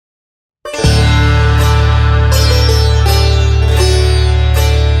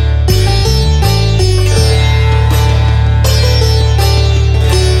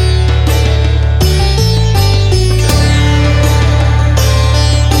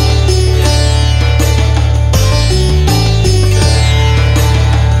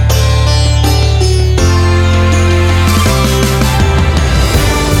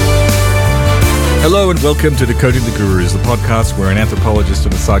Hello and welcome to Decoding the Gurus, the podcast where an anthropologist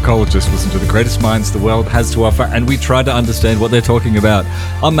and a psychologist listen to the greatest minds the world has to offer and we try to understand what they're talking about.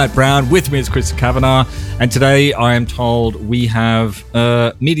 I'm Matt Brown, with me is Chris Kavanagh, and today I am told we have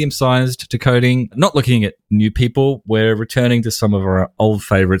medium-sized decoding, not looking at new people. We're returning to some of our old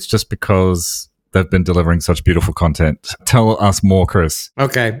favourites just because they've been delivering such beautiful content. Tell us more, Chris.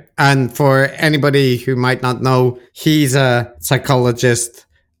 Okay, and for anybody who might not know, he's a psychologist.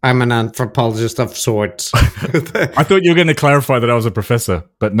 I'm an anthropologist of sorts. I thought you were going to clarify that I was a professor,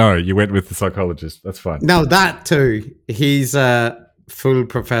 but no, you went with the psychologist. That's fine. No, that too. He's a full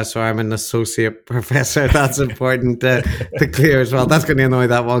professor. I'm an associate professor. That's important to clear as well. That's going to annoy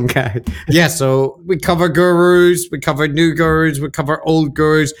that one guy. Yeah, so we cover gurus, we cover new gurus, we cover old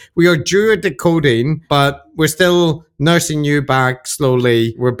gurus. We are due at decoding, but we're still nursing you back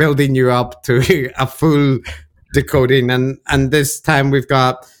slowly. We're building you up to a full decoding, and this time we've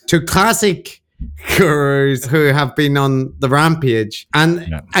got two classic gurus who have been on the rampage,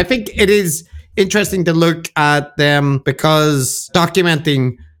 and I think it is interesting to look at them because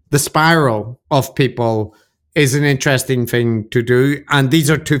documenting the spiral of people is an interesting thing to do, and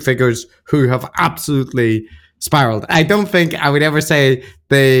these are two figures who have absolutely spiraled. I don't think I would ever say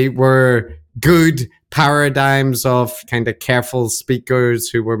they were good paradigms of kind of careful speakers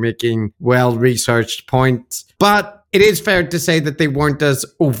who were making well-researched points. But it is fair to say that they weren't as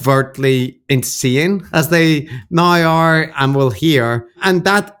overtly insane as they now are and will hear. And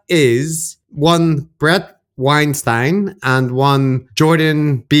that is one Bret Weinstein and one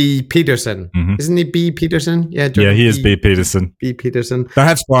Jordan B. Peterson. Mm-hmm. Isn't he B. Peterson? Yeah, Jordan he is B. Peterson. B. Peterson. They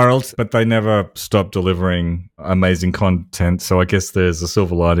have spiraled, but they never stopped delivering amazing content. So I guess there's a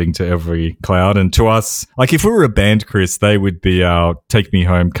silver lining to every cloud. And to us, like if we were a band, Chris, they would be our Take Me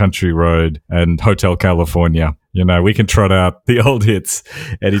Home, Country Road and Hotel California. You know, we can trot out the old hits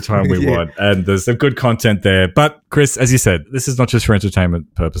anytime we want. And there's some good content there. But Chris, as you said, this is not just for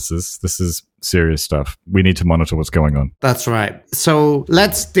entertainment purposes. This is serious stuff. We need to monitor what's going on. That's right. So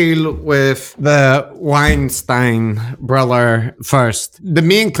let's deal with the Weinstein brother first. The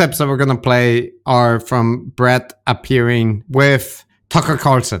main clips that we're going to play are from Bret appearing with Tucker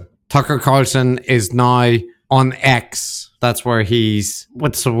Carlson. Tucker Carlson is now on X. That's where he's,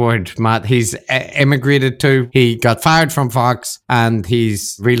 what's the word, Matt? He's immigrated to. He got fired from Fox and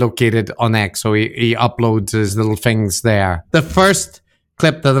he's relocated on X. So he uploads his little things there. The first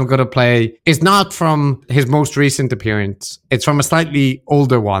clip that I'm going to play is not from his most recent appearance. It's from a slightly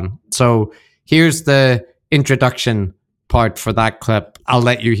older one. So here's the introduction part for that clip. I'll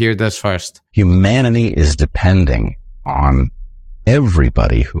let you hear this first. Humanity is depending on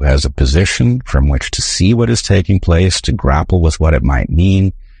everybody who has a position from which to see what is taking place, to grapple with what it might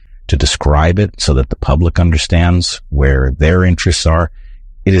mean, to describe it so that the public understands where their interests are.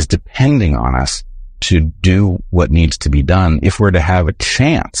 It is depending on us to do what needs to be done if we're to have a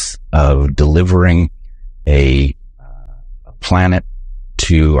chance of delivering a planet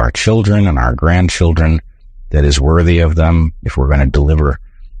to our children and our grandchildren that is worthy of them, if we're going to deliver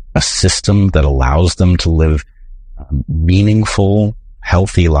a system that allows them to live meaningful,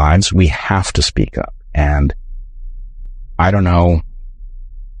 healthy lives, we have to speak up. And I don't know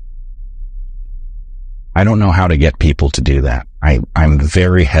how to get people to do that. I'm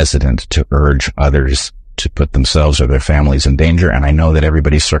very hesitant to urge others to put themselves or their families in danger. And I know that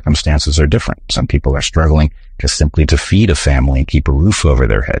everybody's circumstances are different. Some people are struggling just simply to feed a family and keep a roof over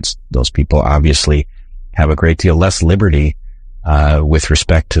their heads. Those people obviously have a great deal less liberty with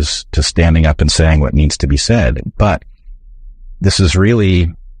respect to standing up and saying what needs to be said. But this is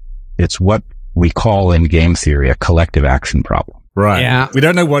really, it's what we call in game theory a collective action problem. Right. Yeah. We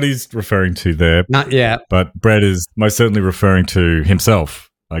don't know what he's referring to there. Not yet. But Bret is most certainly referring to himself.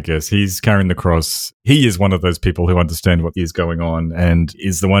 I guess he's carrying the cross. He is one of those people who understand what is going on and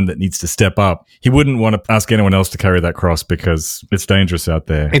is the one that needs to step up. He wouldn't want to ask anyone else to carry that cross because it's dangerous out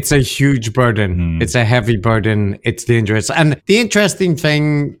there. It's a huge burden. It's a heavy burden. It's dangerous. And the interesting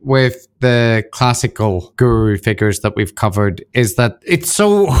thing with the classical guru figures that we've covered is that it's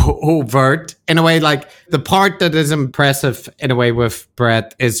so overt in a way. Like the part that is impressive in a way with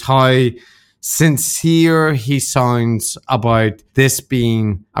Bret is how sincere he sounds about this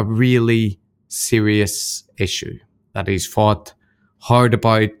being a really serious issue that he's fought hard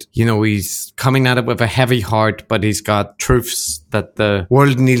about. You know, he's coming at it with a heavy heart, but he's got truths that the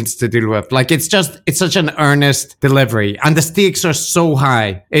world needs to deal with. Like it's such an earnest delivery and the stakes are so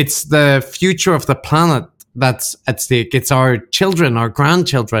high. It's the future of the planet that's at stake. It's our children, our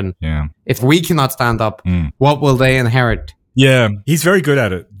grandchildren. Yeah. If we cannot stand up, what will they inherit? Yeah, he's very good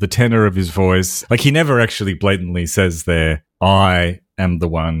at it. The tenor of his voice. Like he never actually blatantly says there, I am the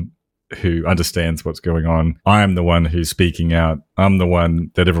one who understands what's going on. I am the one who's speaking out. I'm the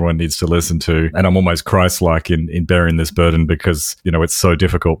one that everyone needs to listen to. And I'm almost Christ-like in bearing this burden because, it's so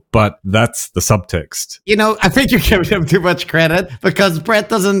difficult. But that's the subtext. I think you're giving him too much credit because Bret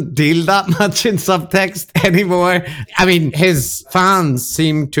doesn't deal that much in subtext anymore. I mean, his fans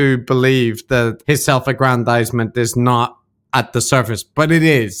seem to believe that his self-aggrandizement is not at the surface, but it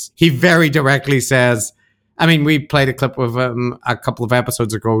is. He very directly says, we played a clip with him a couple of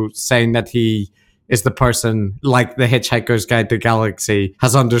episodes ago saying that he is the person, like the Hitchhiker's Guide to the Galaxy,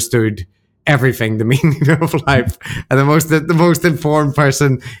 has understood everything, the meaning of life, and the most informed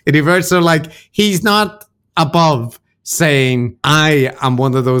person in the universe. So, he's not above saying, I am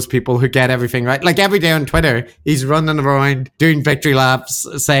one of those people who get everything right. Like, every day on Twitter, he's running around doing victory laps,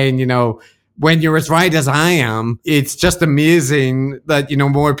 saying, when you're as right as I am, it's just amazing that,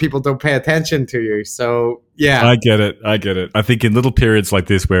 more people don't pay attention to you. So, yeah. I get it. I think in little periods like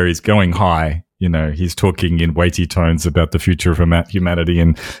this where he's going high, he's talking in weighty tones about the future of humanity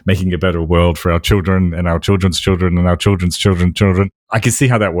and making a better world for our children and our children's children and our children's children. I can see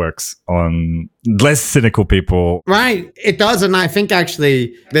how that works on less cynical people. Right. It does. And I think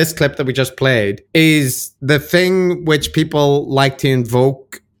actually this clip that we just played is the thing which people like to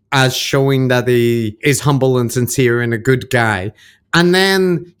invoke as showing that he is humble and sincere and a good guy. And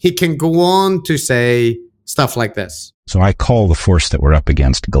then he can go on to say stuff like this. So I call the force that we're up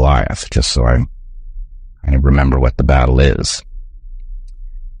against Goliath, just so I remember what the battle is.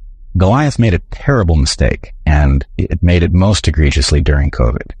 Goliath made a terrible mistake, and it made it most egregiously during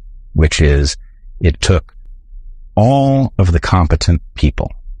COVID, which is it took all of the competent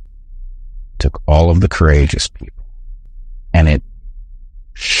people, took all of the courageous people, and it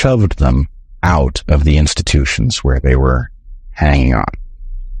shoved them out of the institutions where they were hanging on.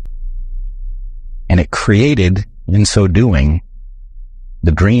 And it created, in so doing,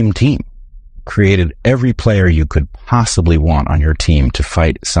 the dream team. Created every player you could possibly want on your team to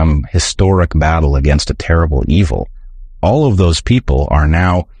fight some historic battle against a terrible evil. All of those people are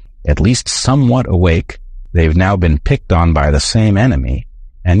now at least somewhat awake. They've now been picked on by the same enemy.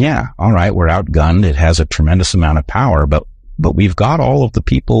 And yeah, all right, we're outgunned. It has a tremendous amount of power, but we've got all of the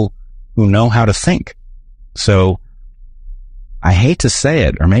people who know how to think. So I hate to say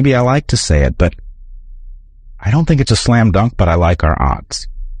it, or maybe I like to say it, but I don't think it's a slam dunk, but I like our odds.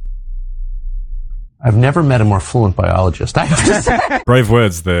 I've never met a more fluent biologist. I have to say. Brave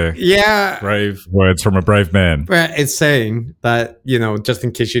words there. Yeah. Brave words from a brave man. Bret is saying that, just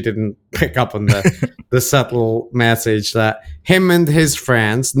in case you didn't pick up on the subtle message, that him and his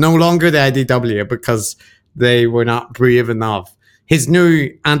friends, no longer the IDW because they were not brave enough, his new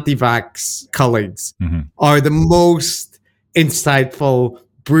anti-vax colleagues are the most insightful,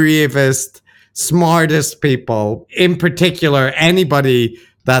 bravest, smartest people. In particular, anybody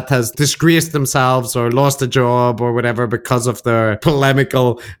that has disgraced themselves or lost a job or whatever because of their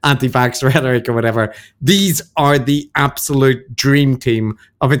polemical anti-vax rhetoric or whatever. These are the absolute dream team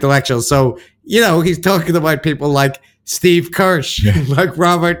of intellectuals. So, he's talking about people like Steve Kirsch, like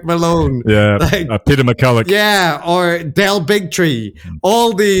Robert Malone. Yeah, like, Peter McCulloch. Yeah, or Del Bigtree.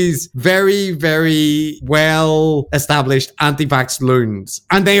 All these very, very well-established anti-vax loons.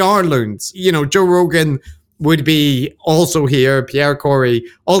 And they are loons. Joe Rogan would be also here, Pierre Corey,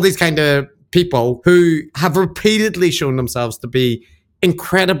 all these kind of people who have repeatedly shown themselves to be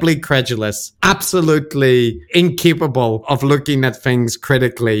incredibly credulous, absolutely incapable of looking at things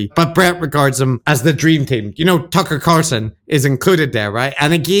critically. But Bret regards them as the dream team. Tucker Carlson is included there, right?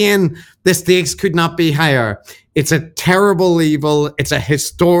 And again, the stakes could not be higher. It's a terrible evil. It's a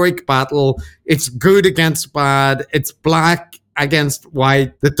historic battle. It's good against bad. It's black against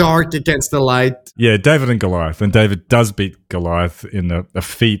white, the dark against the light. Yeah, David and Goliath. And David does beat Goliath in a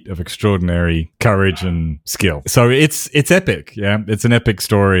feat of extraordinary courage and skill. So it's epic, yeah. It's an epic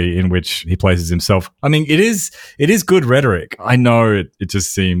story in which he places himself. I mean, it is good rhetoric. I know it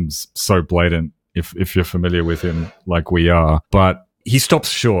just seems so blatant if you're familiar with him like we are, but he stops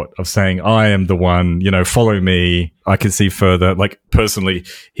short of saying, I am the one, follow me. I can see further. Like, personally,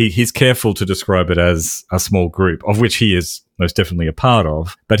 he's careful to describe it as a small group, of which he is most definitely a part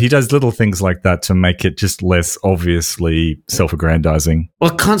of. But he does little things like that to make it just less obviously self-aggrandizing.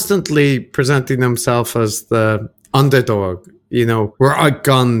 Well, constantly presenting himself as the underdog. We're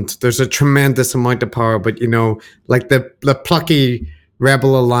outgunned. There's a tremendous amount of power, but, like the plucky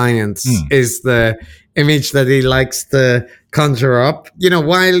Rebel Alliance is the image that he likes to conjure up,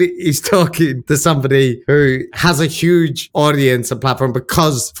 while he's talking to somebody who has a huge audience and platform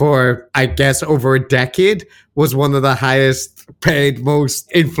because for, I guess, over a decade was one of the highest paid,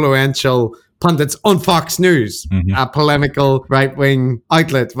 most influential pundits on Fox News, a polemical right-wing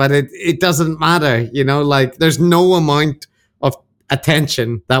outlet. But it doesn't matter, you know, like there's no amount of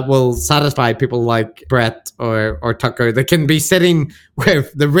attention that will satisfy people like Bret or Tucker. They can be sitting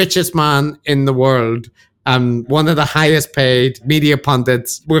with the richest man in the world and one of the highest paid media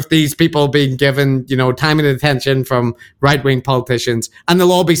pundits, with these people being given, you know, time and attention from right-wing politicians, and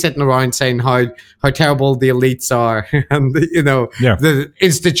they'll all be sitting around saying how terrible the elites are and, you know, the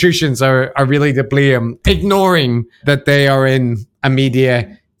institutions are really to blame, ignoring that they are in a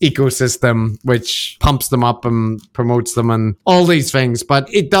media ecosystem which pumps them up and promotes them and all these things. But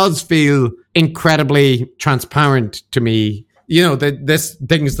it does feel incredibly transparent to me. You know, this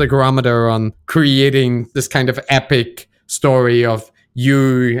dings the barometer on creating this kind of epic story of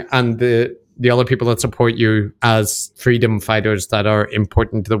you and the other people that support you as freedom fighters that are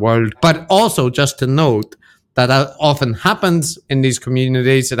important to the world. But also just to note that often happens in these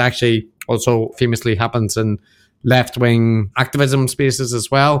communities. It actually also famously happens in left-wing activism spaces as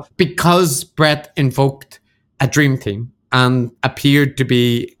well, because Bret invoked a dream team and appeared to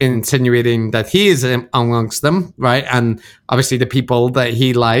be insinuating that he is amongst them, right? And obviously the people that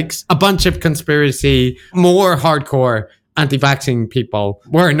he likes. A bunch of conspiracy, more hardcore anti-vaccine people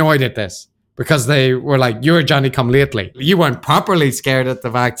were annoyed at this because they were like, you're Johnny-come-lately. You weren't properly scared at the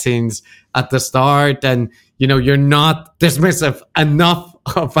vaccines at the start, and, you know, you're not dismissive enough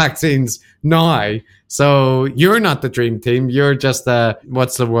of vaccines now. So you're not the dream team. You're just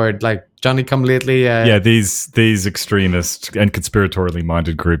what's the word? Like Johnny-come-lately. These extremist and conspiratorially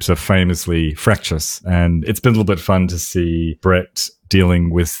minded groups are famously fractious, and it's been a little bit fun to see Bret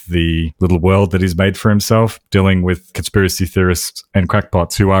dealing with the little world that he's made for himself, dealing with conspiracy theorists and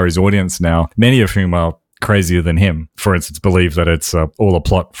crackpots who are his audience now, many of whom are crazier than him. For instance, believe that it's all a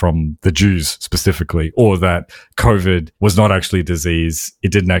plot from the Jews specifically, or that COVID was not actually a disease.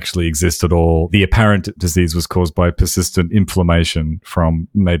 It didn't actually exist at all. The apparent disease was caused by persistent inflammation from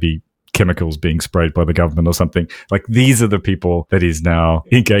maybe chemicals being sprayed by the government or something. Like, these are the people that he's now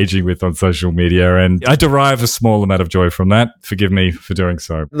engaging with on social media, and I derive a small amount of joy from that. Forgive me for doing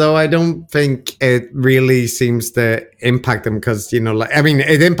so. Though I don't think it really seems to impact him, because, you know, like, I mean,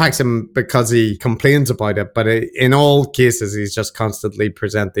 it impacts him because he complains about it, but in all cases, he's just constantly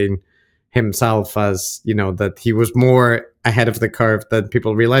presenting himself as, you know, that he was more ahead of the curve than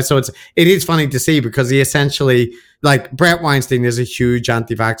people realize. So it is funny to see, because he essentially, like, Bret Weinstein is a huge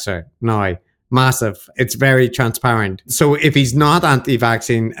anti-vaxxer now, massive. It's very transparent. So if he's not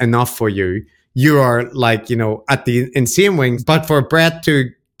anti-vaccine enough for you, you are, like, you know, at the insane wings. But for Bret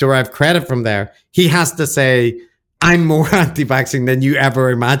to derive credit from there, he has to say, I'm more anti-vaccine than you ever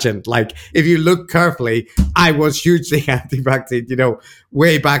imagined. Like, if you look carefully, I was hugely anti-vaccine, you know,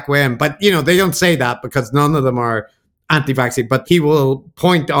 way back when. But, you know, they don't say that because none of them are anti-vaccine. But he will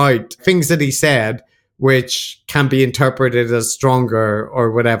point out things that he said which can be interpreted as stronger or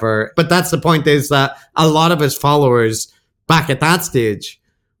whatever. But that's the point, is that a lot of his followers back at that stage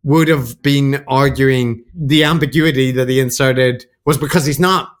would have been arguing the ambiguity that he inserted was because he's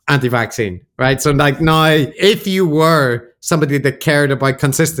not anti-vaccine, right? So, like, now, if you were somebody that cared about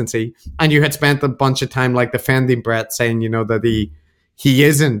consistency and you had spent a bunch of time, like, defending Bret, saying, you know, that he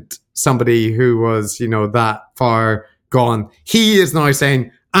isn't somebody who was, you know, that far gone, he is now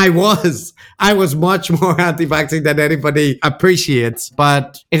saying, I was much more anti-vaccine than anybody appreciates.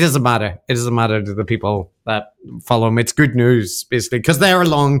 But it doesn't matter. It doesn't matter to the people that follow him. It's good news, basically, because they're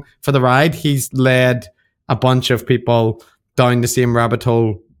along for the ride. He's led a bunch of people down the same rabbit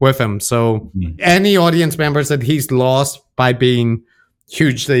hole with him. So any audience members that he's lost by being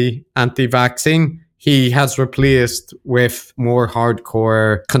hugely anti-vaccine, he has replaced with more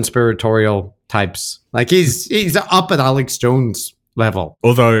hardcore conspiratorial types. Like, he's up at Alex Jones level.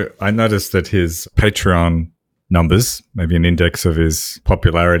 Although I noticed that his Patreon numbers, maybe an index of his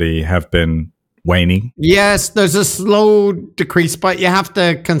popularity, have been waning. Yes, there's a slow decrease, but you have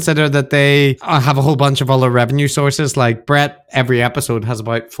to consider that they have a whole bunch of other revenue sources. Like, Bret, every episode has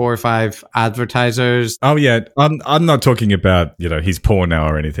about 4 or 5 advertisers. Oh yeah, I'm not talking about, you know, he's poor now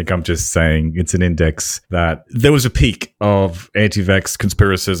or anything. I'm just saying it's an index that there was a peak of anti-vax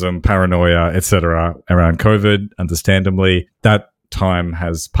conspiracism, paranoia, etc. around COVID. Understandably, that time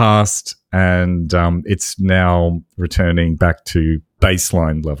has passed, and it's now returning back to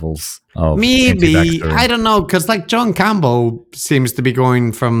baseline levels of maybe, I don't know, because, like, John Campbell seems to be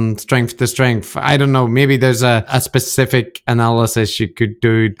going from strength to strength. I don't know, maybe there's a specific analysis you could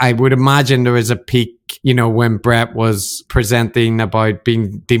do. I would imagine there is a peak, you know, when Bret was presenting about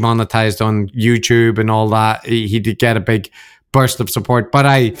being demonetized on YouTube and all that. He did get a big burst of support, but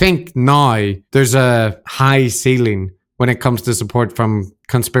I think now there's a high ceiling when it comes to support from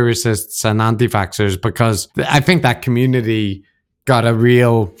conspiracists and anti-vaxxers, because I think that community got a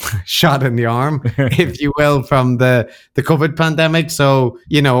real shot in the arm, if you will, from the COVID pandemic. So,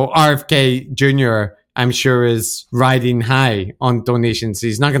 RFK Jr., I'm sure, is riding high on donations.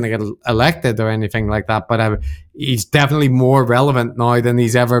 He's not going to get elected or anything like that, but he's definitely more relevant now than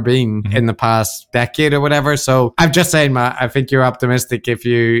he's ever been in the past decade or whatever. So I'm just saying, Matt, I think you're optimistic if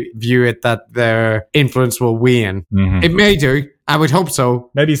you view it that their influence will wane. It may do. I would hope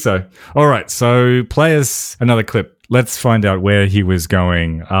so. Maybe so. All right. So play us another clip. Let's find out where he was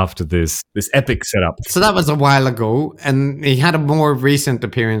going after this epic setup. So that was a while ago, and he had a more recent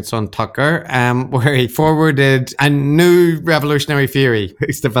appearance on Tucker, where he forwarded a new revolutionary theory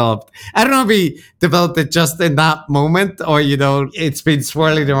he's developed. I don't know if he developed it just in that moment or, it's been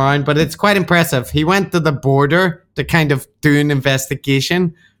swirling around, but it's quite impressive. He went to the border to kind of do an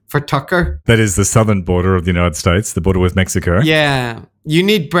investigation for Tucker. That is the southern border of the United States, the border with Mexico. Yeah. You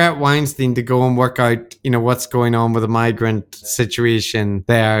need Bret Weinstein to go and work out, what's going on with the migrant situation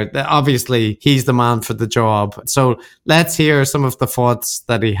there. Obviously, he's the man for the job. So let's hear some of the thoughts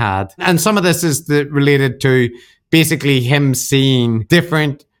that he had. And some of this is related to basically him seeing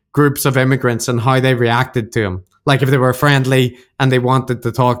different groups of immigrants and how they reacted to him. Like if they were friendly and they wanted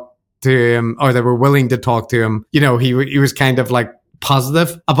to talk to him, or they were willing to talk to him, he was kind of like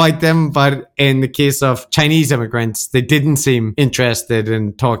positive about them, but in the case of Chinese immigrants, they didn't seem interested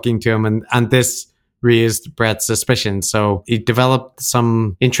in talking to him, and this raised Bret's suspicion. So he developed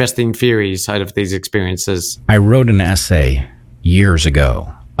some interesting theories out of these experiences. I wrote an essay years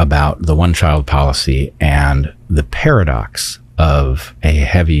ago about the one-child policy and the paradox of a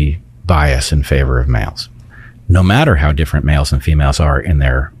heavy bias in favor of males. No matter how different males and females are in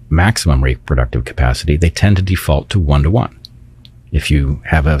their maximum reproductive capacity, they tend to default to 1-to-1. If you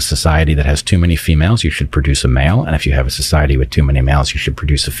have a society that has too many females, you should produce a male. And if you have a society with too many males, you should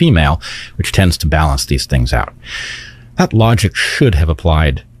produce a female, which tends to balance these things out. That logic should have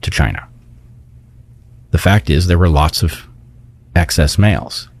applied to China. The fact is there were lots of excess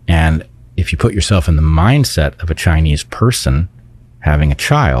males. And if you put yourself in the mindset of a Chinese person having a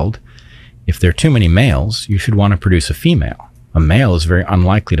child, if there are too many males, you should want to produce a female. A male is very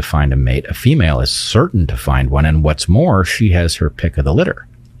unlikely to find a mate. A female is certain to find one. And what's more, she has her pick of the litter.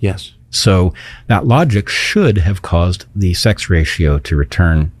 Yes. So that logic should have caused the sex ratio to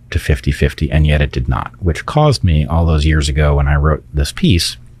return to 50-50, and yet it did not, which caused me all those years ago when I wrote this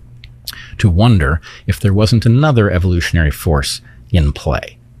piece to wonder if there wasn't another evolutionary force in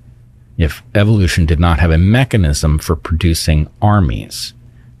play. If evolution did not have a mechanism for producing armies,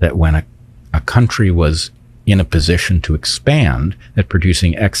 that when a country was in a position to expand, that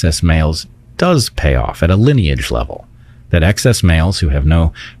producing excess males does pay off at a lineage level, that excess males who have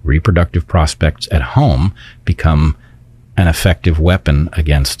no reproductive prospects at home become an effective weapon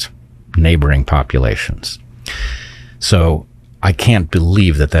against neighboring populations. So I can't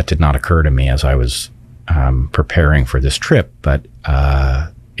believe that did not occur to me as I was preparing for this trip, but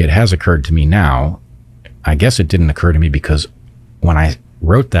it has occurred to me now. I guess it didn't occur to me because when I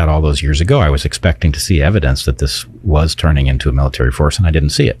wrote that all those years ago, I was expecting to see evidence that this was turning into a military force, and I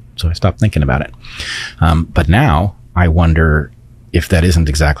didn't see it. So I stopped thinking about it. But now I wonder if that isn't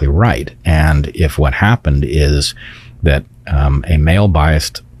exactly right, and if what happened is that a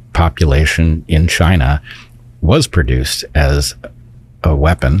male-biased population in China was produced as a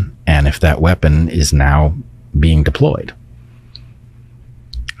weapon, and if that weapon is now being deployed.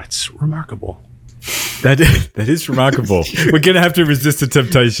 That's remarkable. That is remarkable. We're going to have to resist the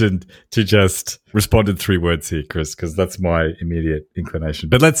temptation to just respond in 3 words here, Chris, because that's my immediate inclination.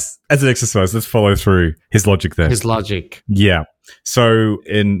 But as an exercise, let's follow through his logic there. His logic. Yeah. So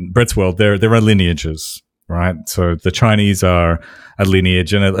in Bret's world, there are lineages, right? So the Chinese are a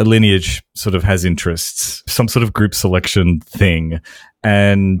lineage, and a lineage sort of has interests, some sort of group selection thing.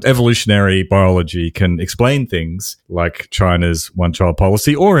 And evolutionary biology can explain things like China's one-child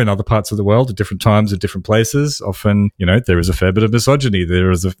policy, or in other parts of the world at different times, at different places. Often, there is a fair bit of misogyny.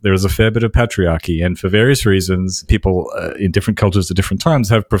 There is a fair bit of patriarchy. And for various reasons, people in different cultures at different times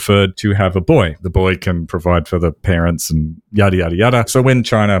have preferred to have a boy. The boy can provide for the parents and yada, yada, yada. So when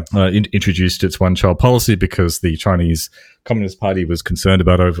China introduced its one-child policy, because the Chinese Communist Party was concerned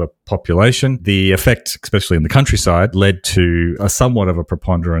about overpopulation, the effect, especially in the countryside, led to a somewhat of a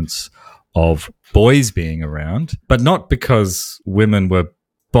preponderance of boys being around, but not because women were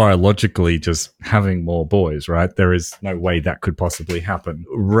biologically just having more boys, right? There is no way that could possibly happen.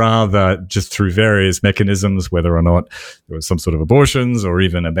 Rather, just through various mechanisms, whether or not there was some sort of abortions or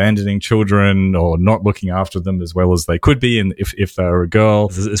even abandoning children or not looking after them as well as they could be. And if they were a girl,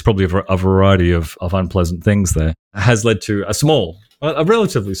 there's probably a variety of unpleasant things there, has led to a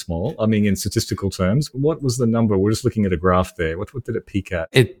relatively small, I mean, in statistical terms. What was the number? We're just looking at a graph there. What did it peak at?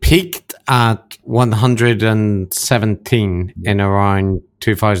 It peaked at 117 in around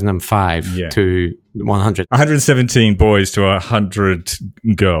 2005 to 100. 117 boys to 100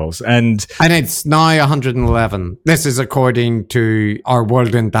 girls. And it's now 111. This is according to our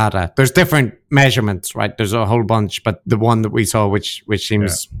World in Data. There's different measurements, right? There's a whole bunch, but the one that we saw, which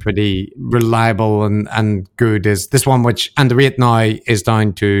seems pretty reliable and good, is this one, and the rate now is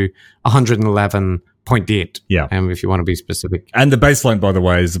down to 111.8. Yeah. If you want to be specific. And the baseline, by the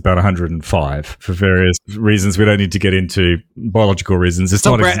way, is about 105 for various reasons. We don't need to get into biological reasons.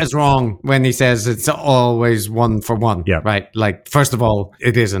 So Bret is wrong when he says it's always 1 for 1. Yeah. Right. Like, first of all,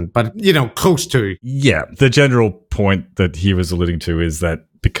 it isn't, but, close to. Yeah. The general point that he was alluding to is that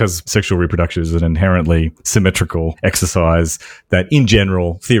because sexual reproduction is an inherently symmetrical exercise, that in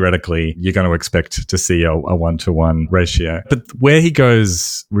general, theoretically, you're going to expect to see a 1-to-1 ratio. But where he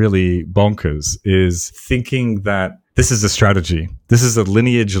goes really bonkers is thinking that this is a strategy. This is a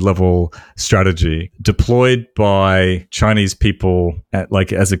lineage level strategy deployed by Chinese people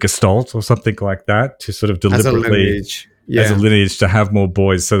as a gestalt or something like that to sort of deliberately as a lineage to have more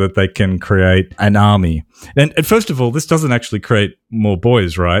boys so that they can create an army. And first of all, this doesn't actually create more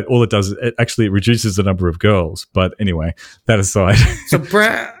boys, right? All it does, it reduces the number of girls. But anyway, that aside. So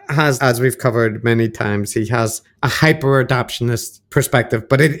Bret has, as we've covered many times, he has a hyper-adaptionist perspective.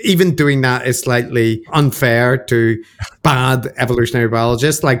 But even doing that is slightly unfair to bad evolutionary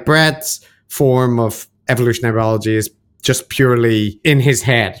biologists. Like, Bret's form of evolutionary biology is just purely in his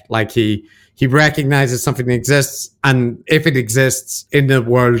head. Like, he recognizes something exists, and if it exists in the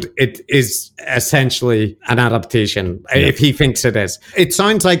world, it is essentially an adaptation, if he thinks it is. It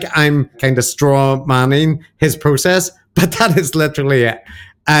sounds like I'm kind of straw manning his process, but that is literally it.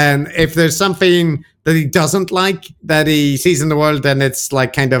 And if there's something that he doesn't like that he sees in the world, then it's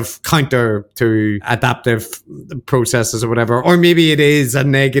like kind of counter to adaptive processes or whatever. Or maybe it is a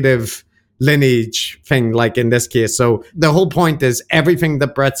negative lineage thing, like in this case. So the whole point is everything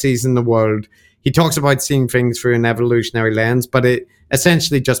that Bret sees in the world, he talks about seeing things through an evolutionary lens, but it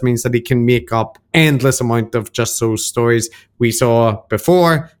essentially just means that he can make up endless amount of just those stories. We saw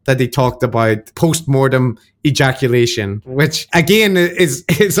before that he talked about post-mortem ejaculation, which again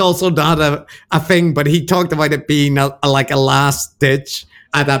is also not a thing, but he talked about it being a last-ditch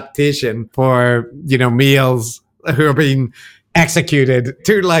adaptation for, males who are being executed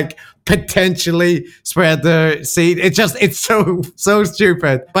to potentially spread the seed. It's so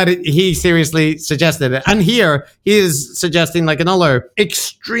stupid, but he seriously suggested it. And here he is suggesting another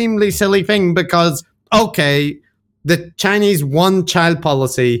extremely silly thing, because the Chinese one-child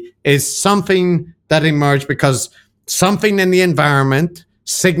policy is something that emerged because something in the environment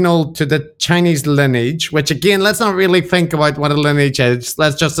signaled to the Chinese lineage, which again, let's not really think about what a lineage is.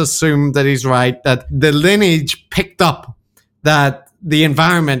 Let's just assume that he's right, that the lineage picked up that the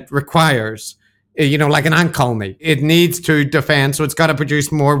environment requires, like an ant colony. It needs to defend, so it's got to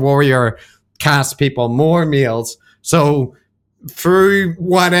produce more warrior caste people, more males. So through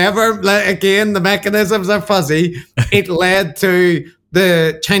whatever, again, the mechanisms are fuzzy, it led to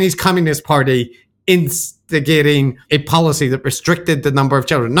the Chinese Communist Party instigating a policy that restricted the number of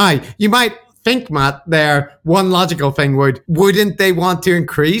children. Now, you might think, Matt, there, one logical thing wouldn't they want to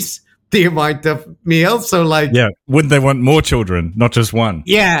increase the amount of males? So wouldn't they want more children, not just one?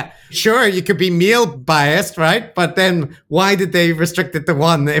 Yeah, sure, you could be male biased, right? But then why did they restrict it to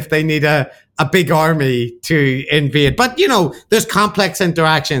one if they need a big army to invade? But there's complex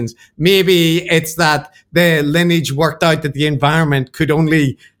interactions. Maybe it's that the lineage worked out that the environment could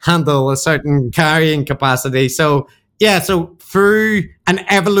only handle a certain carrying capacity. So through an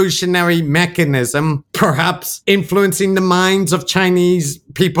evolutionary mechanism, perhaps influencing the minds of Chinese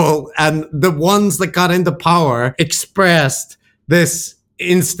people, and the ones that got into power expressed this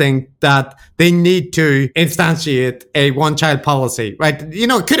instinct that they need to instantiate a one-child policy, right?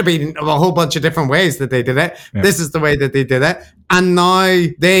 It could have been a whole bunch of different ways that they did it. Yeah. This is the way that they did it. And now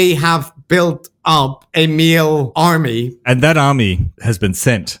they have built up a male army. And that army has been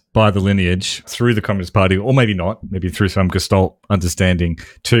sent by the lineage through the Communist Party, or maybe not, maybe through some Gestalt understanding,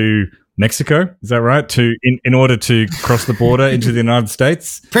 to Mexico. Is that right? In order to cross the border into the United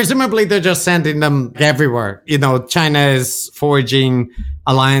States? Presumably, they're just sending them everywhere. China is forging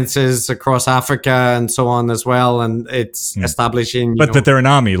alliances across Africa and so on as well, and it's establishing. But they're an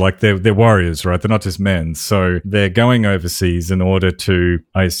army, like they're warriors, right? They're not just men. So they're going overseas in order to,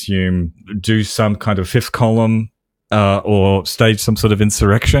 I assume, do some kind of fifth column or stage some sort of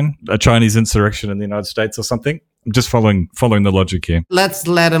insurrection, a Chinese insurrection in the United States or something. I'm just following the logic here. Let's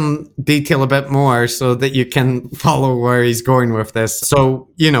let him detail a bit more so that you can follow where he's going with this. So,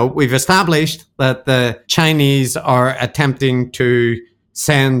 we've established that the Chinese are attempting to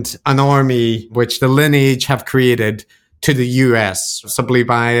send an army, which the lineage have created, to the US, simply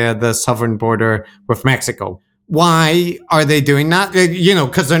by the southern border with Mexico. Why are they doing that?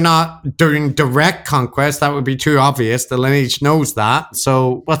 Because they're not doing direct conquest. That would be too obvious. The lineage knows that.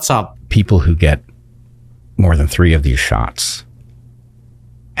 So what's up? People who get more than 3 of these shots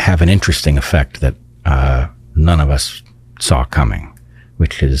have an interesting effect that none of us saw coming,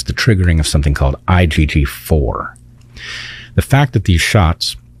 which is the triggering of something called IgG4. The fact that these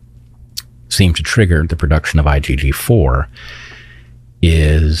shots seem to trigger the production of IgG4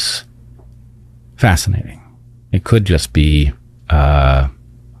 is fascinating. It could just be an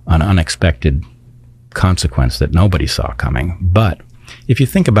unexpected consequence that nobody saw coming. But if you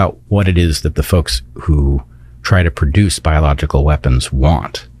think about what it is that the folks who try to produce biological weapons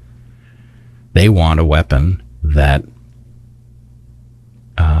want, they want a weapon that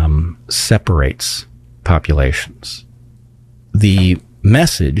separates populations. The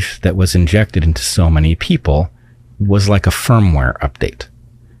message that was injected into so many people was like a firmware update.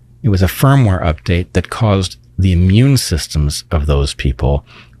 It was a firmware update that caused the immune systems of those people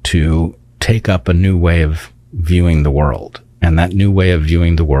to take up a new way of viewing the world. And that new way of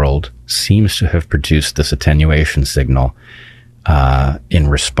viewing the world seems to have produced this attenuation signal in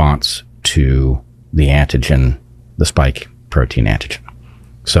response to the antigen, the spike protein antigen.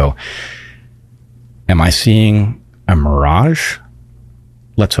 So, am I seeing a mirage?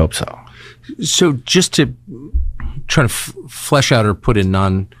 Let's hope so. So just to try to flesh out or put in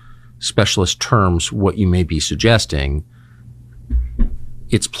non-specialist terms what you may be suggesting,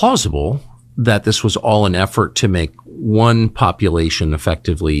 it's plausible that this was all an effort to make one population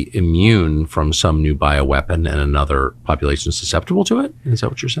effectively immune from some new bioweapon and another population susceptible to it? Is that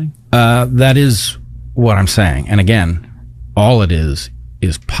what you're saying? That is what I'm saying. And again, all it is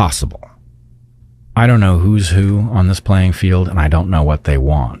possible. I don't know who's who on this playing field, and I don't know what they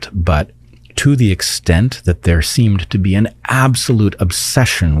want. But to the extent that there seemed to be an absolute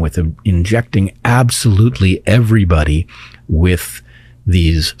obsession with injecting absolutely everybody with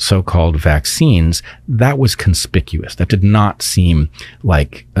these so-called vaccines, that was conspicuous. That did not seem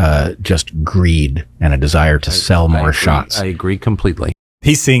like just greed and a desire to sell more shots. I agree completely.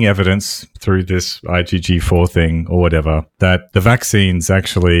 He's seeing evidence through this IgG4 thing or whatever that the vaccines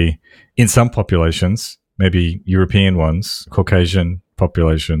actually, in some populations, maybe European ones, Caucasian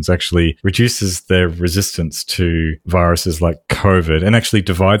populations, actually reduces their resistance to viruses like COVID and actually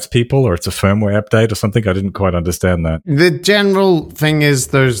divides people, or it's a firmware update or something. I didn't quite understand that. The general thing is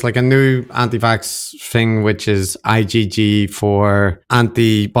there's like a new anti-vax thing, which is IgG for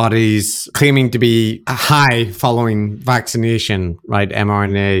antibodies claiming to be high following vaccination, right?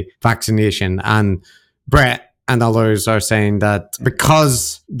 mRNA vaccination. And Bret and others are saying that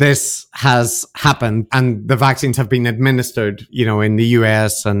because this has happened and the vaccines have been administered, in the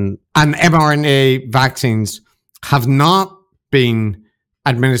US and mRNA vaccines have not been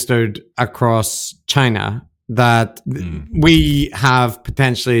administered across China, that we have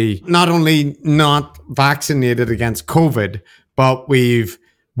potentially not only not vaccinated against COVID, but we've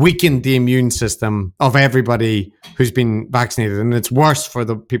weakened the immune system of everybody who's been vaccinated. And it's worse for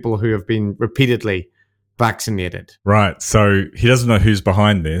the people who have been repeatedly vaccinated. Right. So he doesn't know who's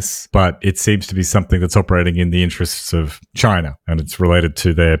behind this, but it seems to be something that's operating in the interests of China. And it's related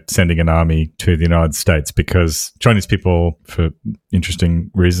to their sending an army to the United States because Chinese people, for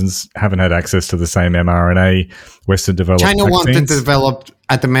interesting reasons, haven't had access to the same mRNA Western developed China vaccines. wanted to develop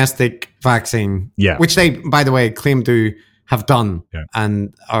a domestic vaccine, which they, by the way, claim to have done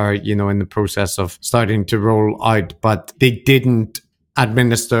and are, in the process of starting to roll out, but they didn't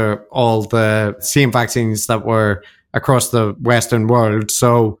administer all the same vaccines that were across the Western world.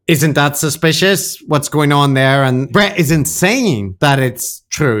 So isn't that suspicious? What's going on there? And Bret isn't saying that it's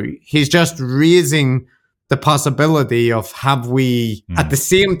true. He's just raising the possibility of have we, at the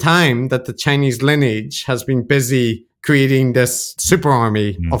same time that the Chinese lineage has been busy creating this super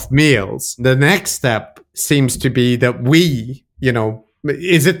army of males, the next step seems to be that we,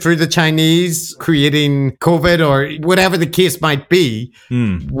 Is it through the Chinese creating COVID or whatever the case might be?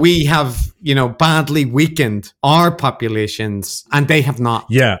 We have, badly weakened our populations and they have not.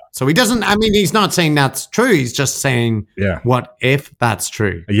 Yeah. So he's not saying that's true. He's just saying, what if that's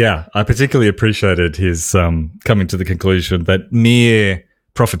true? Yeah. I particularly appreciated his coming to the conclusion that mere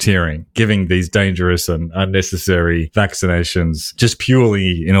profiteering, giving these dangerous and unnecessary vaccinations just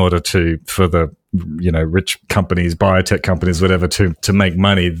purely in order for the rich companies, biotech companies, whatever, to make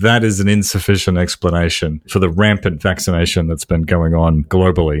money, that is an insufficient explanation for the rampant vaccination that's been going on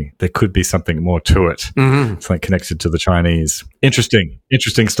globally. There could be something more to it. Something connected to the Chinese. Interesting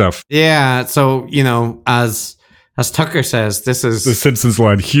stuff. Yeah. So, as Tucker says, this is the Simpsons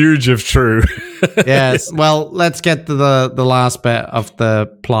line, huge if true. Yes. Well, let's get to the last bit of the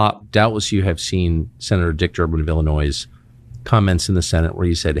plot. Doubtless you have seen Senator Dick Durbin of Illinois' comments in the Senate where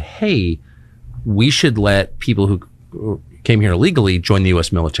he said, hey, we should let people who came here illegally join the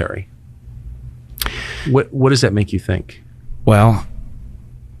U.S. military. What does that make you think? Well,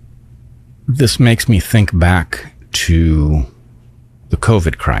 this makes me think back to the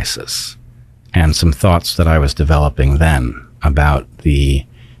COVID crisis and some thoughts that I was developing then about the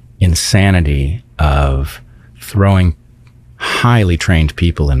insanity of throwing highly trained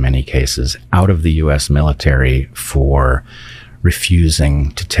people, in many cases, out of the U.S. military for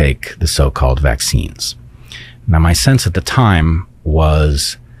refusing to take the so-called vaccines. Now, my sense at the time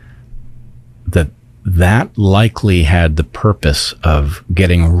was that likely had the purpose of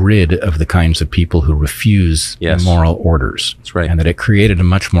getting rid of the kinds of people who refuse moral orders. That's right. And that it created a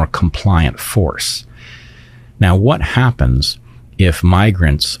much more compliant force. Now, what happens if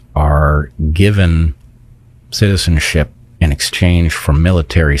migrants are given citizenship in exchange for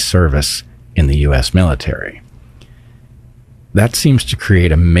military service in the U.S. military? That seems to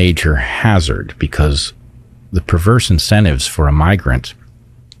create a major hazard because the perverse incentives for a migrant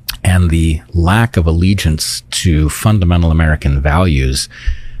and the lack of allegiance to fundamental American values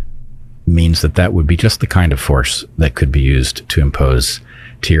means that would be just the kind of force that could be used to impose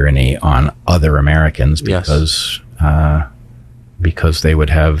tyranny on other Americans because they would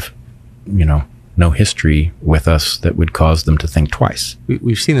have, no history with us that would cause them to think twice.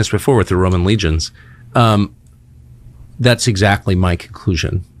 We've seen this before with the Roman legions. That's exactly my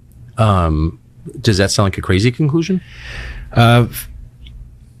conclusion. Does that sound like a crazy conclusion?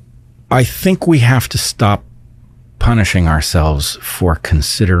 I think we have to stop punishing ourselves for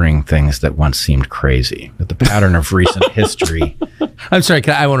considering things that once seemed crazy. That the pattern of recent history... I'm sorry,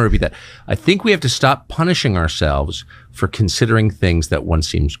 I want to repeat that. I think we have to stop punishing ourselves for considering things that once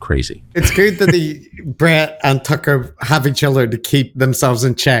seemed crazy. It's good that Bret and Tucker have each other to keep themselves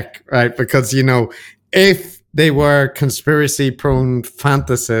in check, right? Because, if they were conspiracy-prone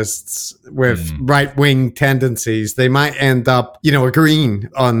fantasists with right-wing tendencies, they might end up, agreeing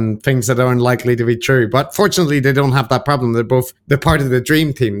on things that are unlikely to be true. But fortunately, they don't have that problem. They're part of the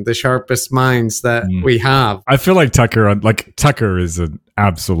dream team, the sharpest minds that we have. I feel like Tucker is an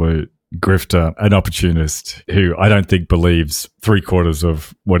absolute grifter, an opportunist who I don't think believes 3/4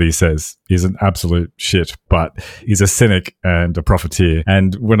 of what he says. He's an absolute shit, but he's a cynic and a profiteer.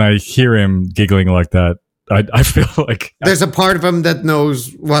 And when I hear him giggling like that, I feel like there's a part of him that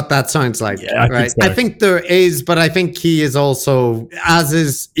knows what that sounds like. Yeah, right? I think there is, but I think he is also, as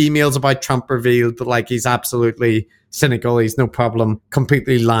his emails about Trump revealed, like he's absolutely cynical. He's no problem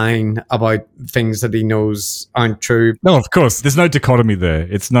completely lying about things that he knows aren't true. No, of course. There's no dichotomy there.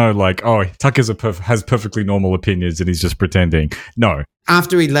 It's no like, oh, Tucker has perfectly normal opinions and he's just pretending. No.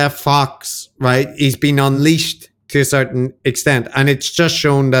 After he left Fox, right, he's been unleashed to a certain extent. And it's just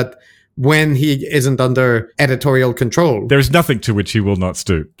shown that when he isn't under editorial control, there is nothing to which he will not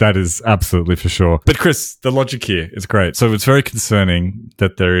stoop. That is absolutely for sure. But Chris, the logic here is great. So it's very concerning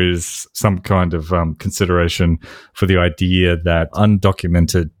that there is some kind of consideration for the idea that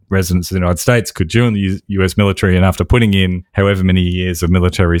undocumented residents of the United States could join the US military, and after putting in however many years of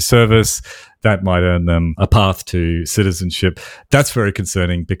military service, that might earn them a path to citizenship. That's very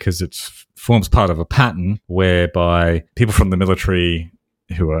concerning because it forms part of a pattern whereby people from the military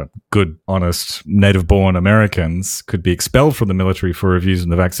who are good, honest, native-born Americans could be expelled from the military for refusing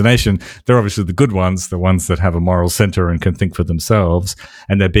the vaccination. They're obviously the good ones, the ones that have a moral center and can think for themselves,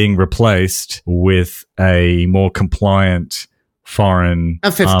 and they're being replaced with a more compliant foreign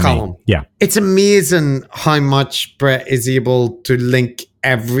a fifth army. column. Yeah. It's amazing how much Bret is able to link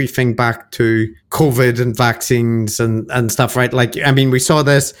everything back to COVID and vaccines and stuff, right? Like, I mean, we saw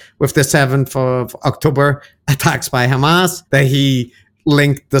this with the 7th of October attacks by Hamas, that he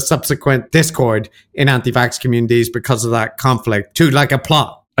linked the subsequent discord in anti-vax communities because of that conflict to like a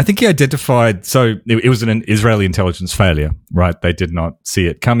plot. I think he identified, so it was an Israeli intelligence failure, right? They did not see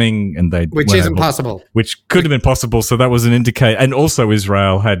it coming, and which isn't possible. Which could have been possible. So that was an indicator. And also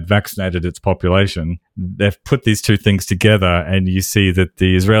Israel had vaccinated its population. They've put these two things together, and you see that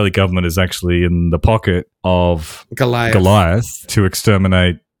the Israeli government is actually in the pocket of Goliath to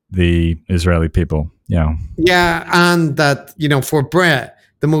exterminate the Israeli people. Yeah. Yeah. And that, for Bret,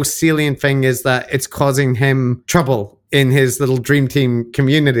 the most salient thing is that it's causing him trouble in his little dream team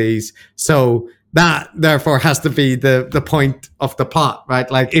communities. So that therefore has to be the point of the plot, right?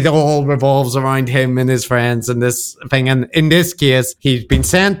 Like it all revolves around him and his friends and this thing. And in this case, he's been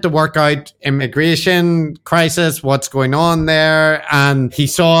sent to work out immigration crisis, what's going on there. And he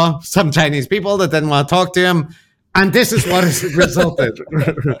saw some Chinese people that didn't want to talk to him. And this is what has resulted,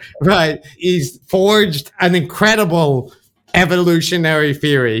 right? He's forged an incredible evolutionary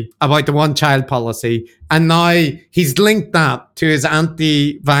theory about the one-child policy, and now he's linked that to his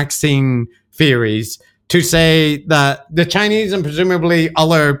anti-vaccine theories to say that the Chinese and presumably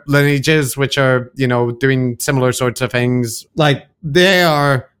other lineages which are, doing similar sorts of things, like they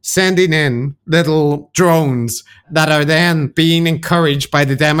are sending in little drones that are then being encouraged by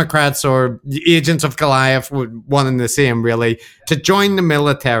the Democrats or the agents of Goliath, one and the same really, to join the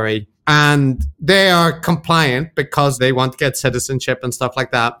military. And they are compliant because they want to get citizenship and stuff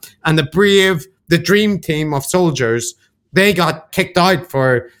like that. And the dream team of soldiers, they got kicked out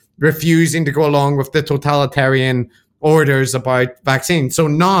for refusing to go along with the totalitarian orders about vaccines. So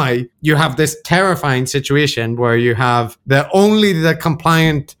now you have this terrifying situation where you have only the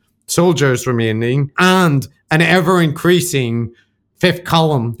compliant soldiers remaining and an ever increasing fifth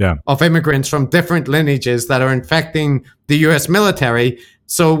column of immigrants from different lineages that are infecting the US military.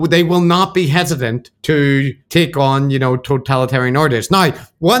 So they will not be hesitant to take on, totalitarian orders. Now,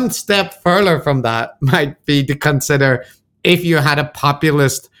 one step further from that might be to consider if you had a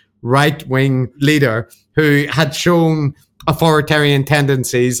populist right-wing leader who had shown authoritarian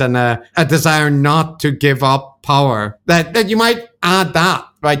tendencies and a desire not to give up power, that you might add that,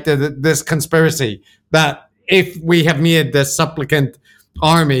 right, to this conspiracy, that if we have made this supplicant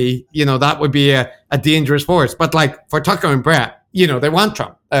army, that would be a dangerous force. But like for Tucker and Bret, they want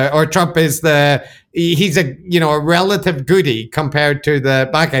Trump, or Trump is he's a relative goodie compared to the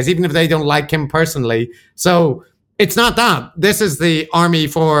bad guys, even if they don't like him personally. So it's not that. This is the army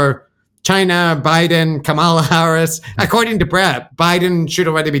for China, Biden, Kamala Harris. According to Bret, Biden should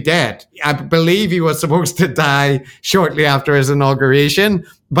already be dead. I believe he was supposed to die shortly after his inauguration,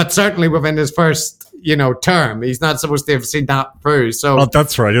 but certainly within his first term. He's not supposed to have seen that through. So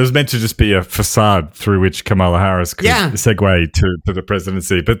that's right. It was meant to just be a facade through which Kamala Harris could segue to the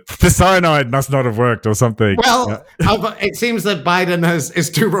presidency. But the cyanide must not have worked or something. Well, it seems that Biden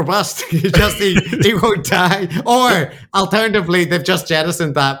is too robust. He won't die. Or alternatively, they've just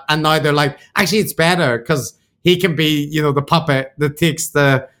jettisoned that, and now they're like, actually, it's better because he can be, the puppet that takes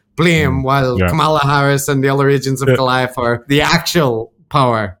the blame while Kamala Harris and the other agents of Goliath are the actual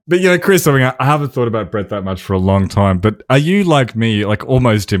power. But Chris, I haven't thought about Bret that much for a long time, but are you like me, like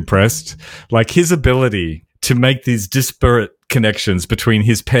almost impressed? Like his ability to make these disparate connections between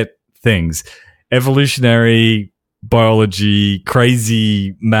his pet things, evolutionary biology,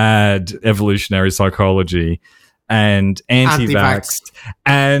 crazy, mad evolutionary psychology, and anti-vaxxed,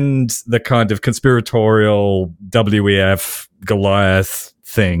 and the kind of conspiratorial WEF Goliath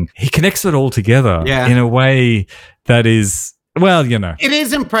thing. He connects it all together in a way that is, well, It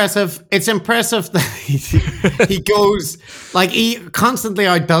is impressive. It's impressive that he goes, like, he constantly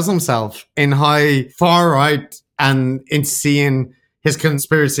outdoes himself in how far out and insane his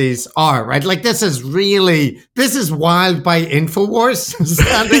conspiracies are, right? Like, this is wild by InfoWars.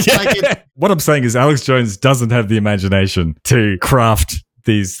 What I'm saying is Alex Jones doesn't have the imagination to craft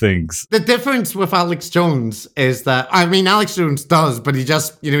these things. The difference with Alex Jones is that, Alex Jones does, but he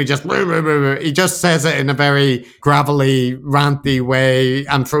just says it in a very gravelly, ranty way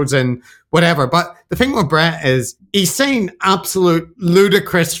and throws in whatever. But the thing with Bret is he's saying absolute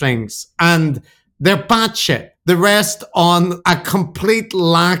ludicrous things, and they're batshit. The rest on a complete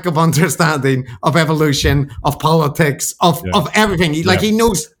lack of understanding of evolution, of politics, of everything. He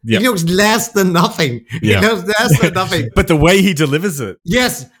knows less than nothing. He knows less than nothing. But the way he delivers it.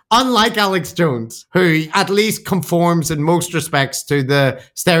 Yes. Unlike Alex Jones, who at least conforms in most respects to the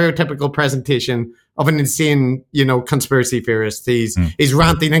stereotypical presentation of an insane, conspiracy theorist. He's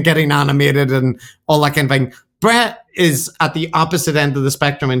ranting and getting animated and all that kind of thing. Bret is at the opposite end of the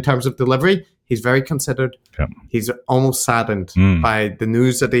spectrum in terms of delivery. He's very considered. Yeah. He's almost saddened by the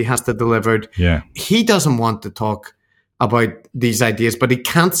news that he has to deliver. Yeah. He doesn't want to talk about these ideas, but he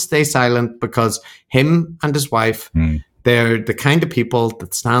can't stay silent because him and his wife They're the kind of people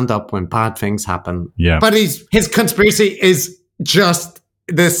that stand up when bad things happen. Yeah. But his conspiracy is just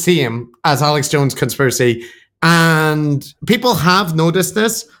the same as Alex Jones' conspiracy. And people have noticed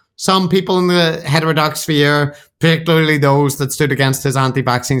this. Some people in the heterodox sphere, particularly those that stood against his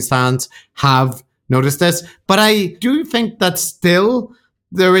anti-vaccine stance, have noticed this. But I do think that still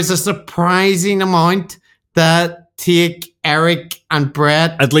there is a surprising amount that take Eric and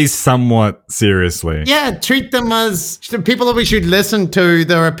Bret at least somewhat seriously. Yeah, treat them as people that we should listen to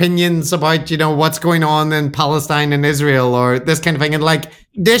their opinions about, what's going on in Palestine and Israel or this kind of thing. And like,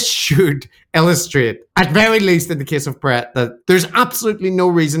 this should illustrate, at very least in the case of Bret, that there's absolutely no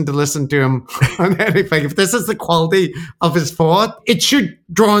reason to listen to him on anything. If this is the quality of his thought, it should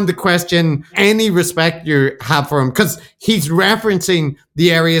draw into question any respect you have for him, because he's referencing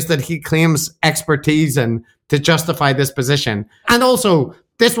the areas that he claims expertise in to justify this position. And also,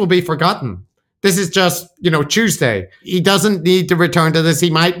 this will be forgotten. This is just, Tuesday. He doesn't need to return to this. He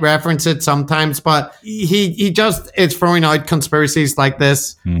might reference it sometimes, but he just is throwing out conspiracies like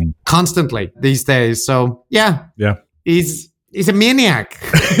this constantly these days. So, yeah. He's a maniac.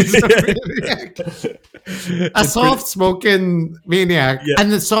 A soft-spoken maniac. Yeah.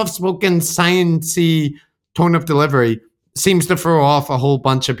 And the soft-spoken, science-y tone of delivery seems to throw off a whole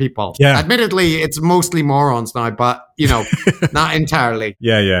bunch of people. Yeah. Admittedly, it's mostly morons now, but, not entirely.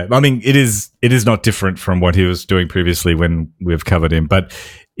 Yeah. I mean, it is not different from what he was doing previously when we've covered him, but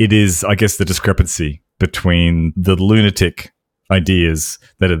it is, I guess, the discrepancy between the lunatic ideas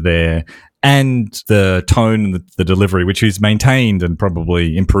that are there and the tone and the delivery, which he's maintained and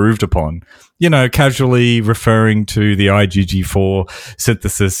probably improved upon, casually referring to the IgG4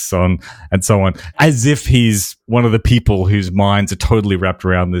 synthesis on and so on, as if he's one of the people whose minds are totally wrapped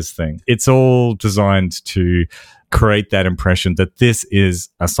around this thing. It's all designed to create that impression that this is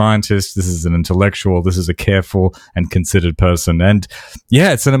a scientist, this is an intellectual, this is a careful and considered person. And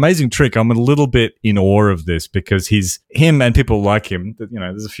yeah, it's an amazing trick. I'm a little bit in awe of this because him and people like him,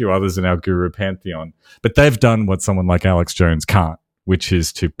 there's a few others in our guru pantheon, but they've done what someone like Alex Jones can't, which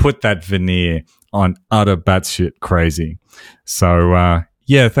is to put that veneer on utter batshit crazy. So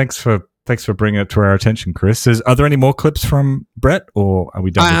thanks for bringing it to our attention, Chris. Are there any more clips from Bret, or are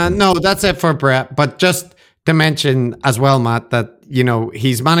we done? No, that's it for Bret. But just to mention as well, Matt, that,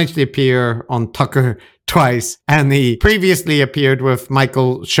 he's managed to appear on Tucker twice, and he previously appeared with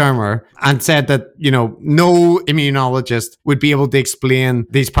Michael Shermer and said that, no immunologist would be able to explain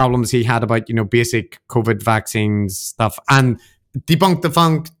these problems he had about, basic COVID vaccines stuff. And Debunked the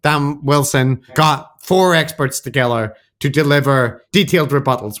Funk, Dan Wilson, got 4 experts together to deliver detailed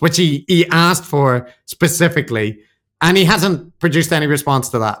rebuttals, which he asked for specifically. And he hasn't produced any response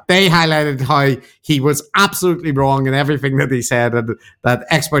to that. They highlighted how he was absolutely wrong in everything that he said, and that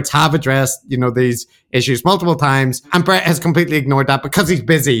experts have addressed, these issues multiple times. And Bret has completely ignored that because he's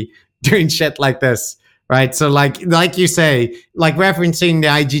busy doing shit like this, right? So like you say, like referencing the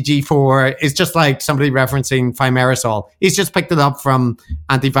IgG4 is just like somebody referencing thimerosal. He's just picked it up from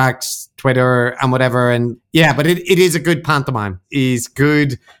anti-vax Twitter and whatever. And yeah, but it is a good pantomime. He's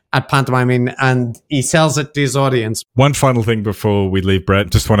good at pantomiming, and he sells it to his audience. One final thing before we leave Bret,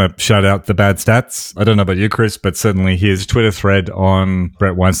 just want to shout out the bad stats. I don't know about you, Chris, but certainly his Twitter thread on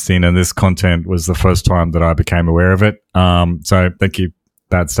Bret Weinstein and this content was the first time that I became aware of it. So thank you,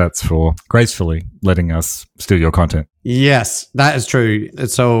 Bad Stats, for gracefully letting us steal your content. Yes, that is true.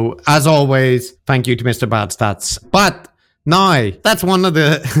 So as always, thank you to Mr. Bad Stats. But now, that's one of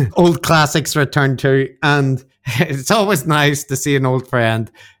the old classics returned to, and it's always nice to see an old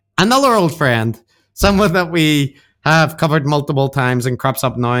friend. Another old friend, someone that we have covered multiple times and crops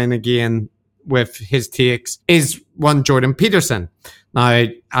up now and again with his takes, is one Jordan Peterson. Now,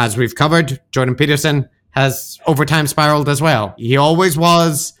 as we've covered, Jordan Peterson has over time spiraled as well. He always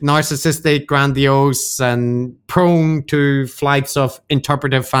was narcissistic, grandiose, and prone to flights of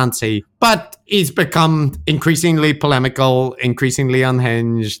interpretive fancy. But he's become increasingly polemical, increasingly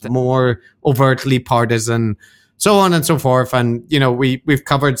unhinged, more overtly partisan, so on and so forth. And, we've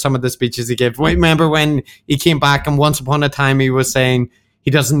covered some of the speeches he gave. Remember when he came back and once upon a time he was saying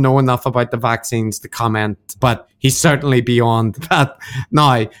he doesn't know enough about the vaccines to comment, but he's certainly beyond that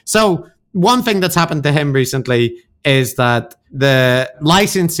now. So one thing that's happened to him recently is that the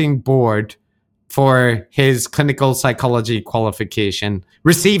licensing board for his clinical psychology qualification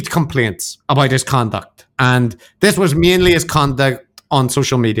received complaints about his conduct. And this was mainly his conduct on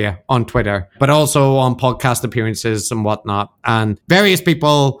social media, on Twitter, but also on podcast appearances and whatnot. And various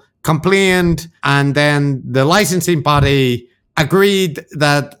people complained, and then the licensing body agreed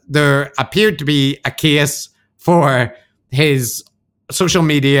that there appeared to be a case for his social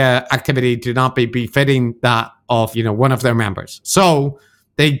media activity to not be befitting that of, one of their members. So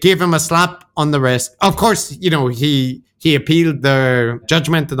they gave him a slap on the wrist. Of course, he appealed their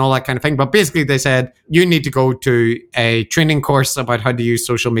judgment and all that kind of thing. But basically they said, you need to go to a training course about how to use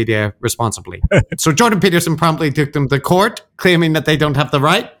social media responsibly. So Jordan Peterson promptly took them to court, claiming that they don't have the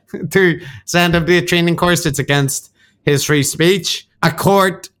right to send him to a training course. It's against his free speech. A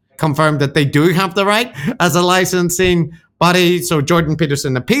court confirmed that they do have the right as a licensing body. So Jordan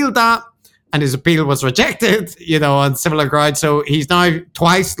Peterson appealed that, and his appeal was rejected, on similar grounds. So he's now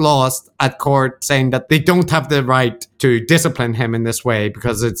twice lost at court, saying that they don't have the right to discipline him in this way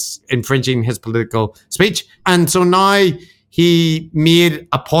because it's infringing his political speech. And so now he made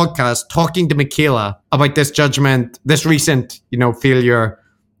a podcast talking to Michaela about this judgment, this recent, failure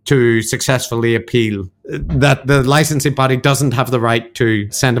to successfully appeal, that the licensing body doesn't have the right to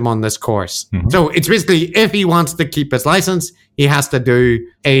send him on this course. Mm-hmm. So it's basically, if he wants to keep his license, he has to do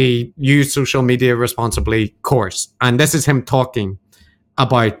a use social media responsibly course. And this is him talking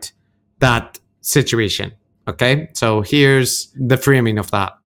about that situation. Okay. So here's the framing of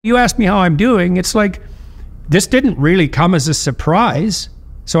that. You asked me how I'm doing. It's like, this didn't really come as a surprise.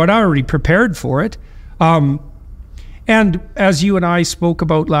 So I'd already prepared for it. And as you and I spoke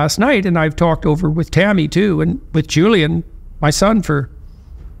about last night, and I've talked over with Tammy too, and with Julian, my son, for,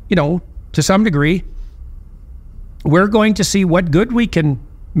 to some degree, we're going to see what good we can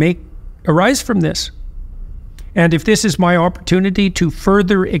make arise from this. And if this is my opportunity to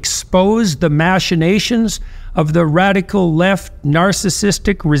further expose the machinations of the radical left,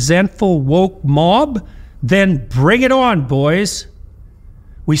 narcissistic, resentful, woke mob, then bring it on, boys.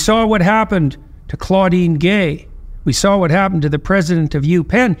 We saw what happened to Claudine Gay. We saw what happened to the president of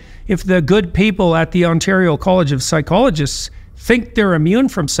UPenn. If the good people at the Ontario College of Psychologists think they're immune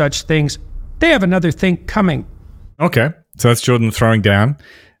from such things, they have another think coming. Okay, so that's Jordan throwing down.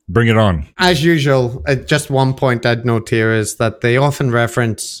 Bring it on. As usual, just one point I'd note here is that they often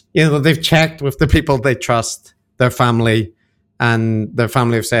reference, they've checked with the people they trust, their family, and their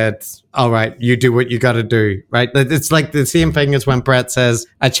family have said, all right, you do what you got to do, right? It's like the same thing as when Bret says,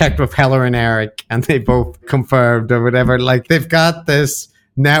 I checked with Heller and Eric and they both confirmed or whatever. Like, they've got this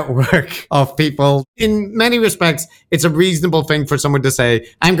network of people. In many respects, it's a reasonable thing for someone to say,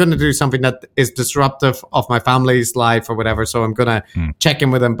 I'm going to do something that is disruptive of my family's life or whatever, so I'm going to check in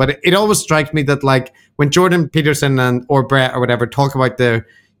with them. But it always strikes me that, like, when Jordan Peterson or Bret or whatever talk about the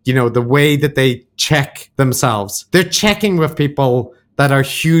way that they check themselves, they're checking with people that are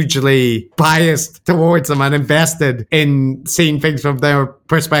hugely biased towards them and invested in seeing things from their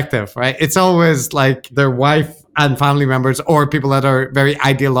perspective, right? It's always like their wife and family members or people that are very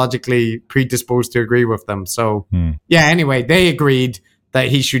ideologically predisposed to agree with them. So yeah, anyway, they agreed that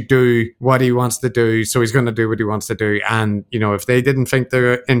he should do what he wants to do. So he's going to do what he wants to do. And, if they didn't think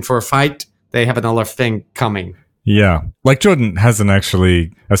they're in for a fight, they have another thing coming. Yeah. Like, Jordan hasn't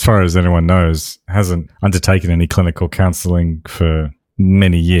actually, as far as anyone knows, hasn't undertaken any clinical counseling for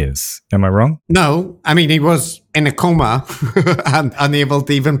many years. Am I wrong? No. I mean, he was in a coma and unable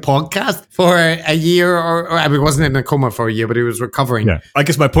to even podcast for a year or I mean, he wasn't in a coma for a year, but he was recovering. Yeah. I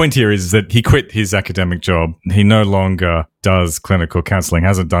guess my point here is that he quit his academic job. He no longer does clinical counseling,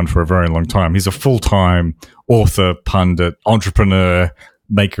 hasn't done for a very long time. He's a full-time author, pundit, entrepreneur,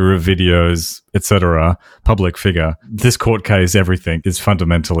 maker of videos, etc., public figure. This court case, everything is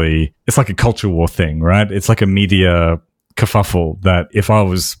fundamentally, it's like a culture war thing, right? It's like a media kerfuffle that if I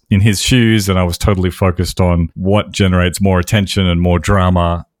was in his shoes and I was totally focused on what generates more attention and more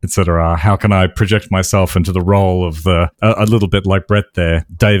drama, etc., how can I project myself into the role of a little bit like Bret there,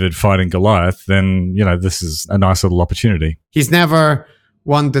 David fighting Goliath, then, this is a nice little opportunity. He's never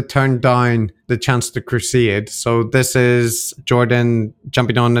one to turn down the chance to crusade. So this is Jordan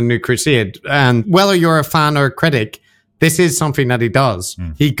jumping on a new crusade. And whether you're a fan or a critic, this is something that he does.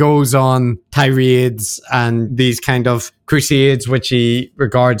 He goes on tirades and these kind of crusades, which he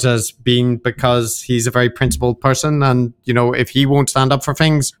regards as being because he's a very principled person. And, if he won't stand up for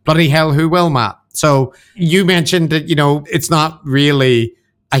things, bloody hell, who will, Matt? So you mentioned that, it's not really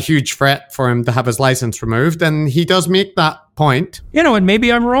a huge threat for him to have his license removed. And he does make that point. And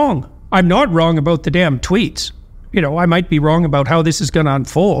maybe I'm wrong. I'm not wrong about the damn tweets. I might be wrong about how this is going to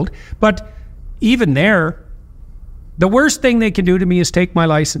unfold. But even there, the worst thing they can do to me is take my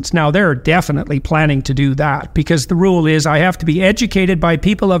license. Now, they're definitely planning to do that because the rule is I have to be educated by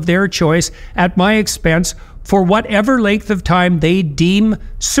people of their choice at my expense for whatever length of time they deem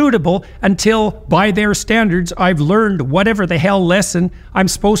suitable until, by their standards, I've learned whatever the hell lesson I'm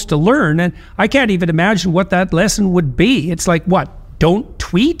supposed to learn. And I can't even imagine what that lesson would be. It's like, what? Don't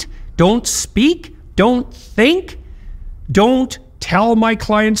tweet? Don't speak? Don't think? Don't tell my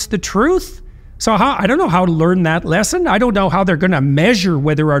clients the truth. So I don't know how to learn that lesson. I don't know how they're going to measure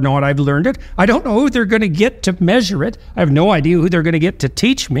whether or not I've learned it. I don't know who they're going to get to measure it. I have no idea who they're going to get to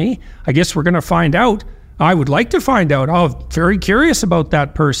teach me. I guess we're going to find out. I would like to find out. I'm very curious about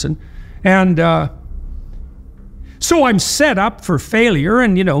that person. And so I'm set up for failure.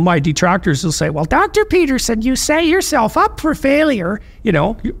 And, my detractors will say, well, Dr. Peterson, you set yourself up for failure,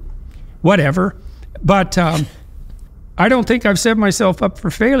 whatever. But I don't think I've set myself up for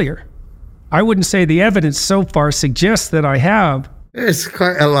failure. I wouldn't say the evidence so far suggests that I have. There's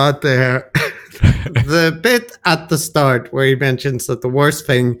quite a lot there. The bit at the start where he mentions that the worst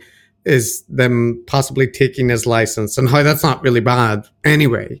thing is them possibly taking his license and how that's not really bad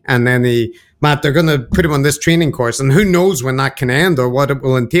anyway. And then Matt, they're going to put him on this training course and who knows when that can end or what it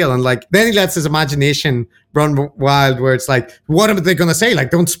will entail. And then he lets his imagination run wild where it's like, what are they going to say?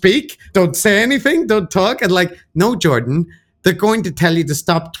 Don't speak, don't say anything, don't talk. And no, Jordan, they're going to tell you to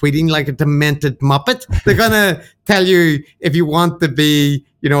stop tweeting like a demented Muppet. They're going to tell you if you want to be,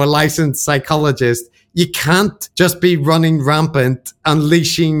 a licensed psychologist, you can't just be running rampant,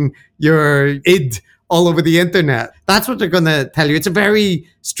 unleashing your id all over the internet. That's what they're going to tell you. It's a very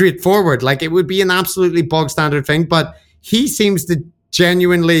straightforward, it would be an absolutely bog standard thing, but he seems to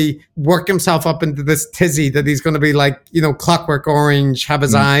genuinely work himself up into this tizzy that he's going to be Clockwork Orange, have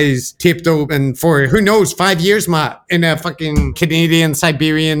his eyes taped open for, who knows, 5 years, Matt, in a fucking Canadian,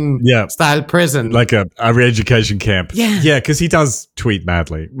 Siberian style prison. Like a re-education camp. Yeah. Yeah, because he does tweet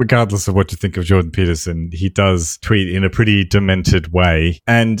madly. Regardless of what you think of Jordan Peterson, he does tweet in a pretty demented way.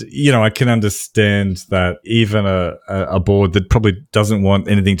 And, I can understand that even a board that probably doesn't want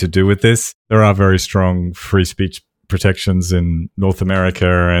anything to do with this, there are very strong free speech protections in North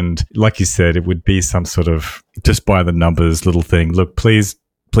America. And like you said, it would be some sort of just by the numbers little thing. Look, please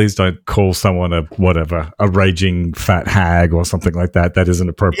don't call someone a raging fat hag or something like that. That isn't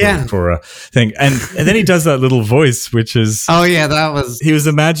appropriate for a thing. And then he does that little voice, which is... Oh, yeah, that was... He was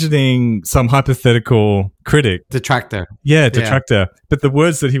imagining some hypothetical critic. Detractor. Yeah, detractor. Yeah. But the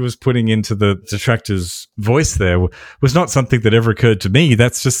words that he was putting into the detractor's voice there was not something that ever occurred to me.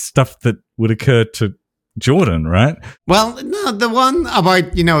 That's just stuff that would occur to Jordan, right? Well, no, the one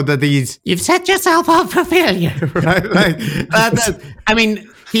about, you've set yourself up for failure, right?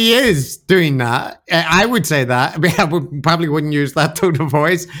 He is doing that. I would say that. I probably wouldn't use that tone of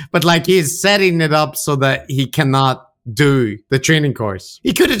voice, but he is setting it up so that he cannot do the training course.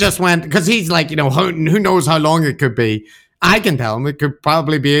 He could have just went, because he's who knows how long it could be. I can tell him it could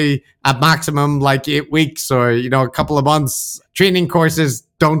probably be a maximum 8 weeks or, a couple of months. Training courses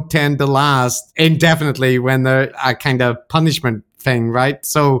don't tend to last indefinitely when they're a kind of punishment thing, right?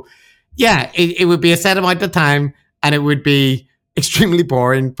 So, yeah, it would be a set amount of time and it would be extremely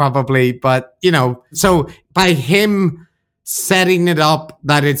boring probably. But, so by him setting it up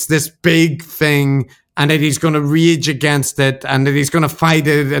that it's this big thing and that he's going to rage against it and that he's going to fight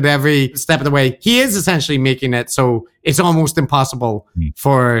it at every step of the way, he is essentially making it so it's almost impossible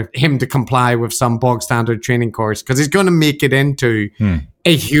for him to comply with some bog standard training course because he's going to make it into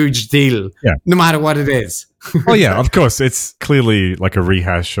a huge deal, no matter what it is. Oh, yeah, of course. It's clearly like a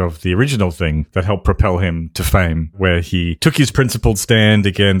rehash of the original thing that helped propel him to fame, where he took his principled stand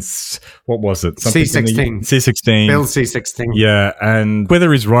against, what was it? C-16. C-16. Bill C-16. Yeah, and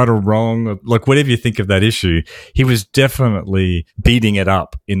whether he's right or wrong, whatever you think of that issue, he was definitely beating it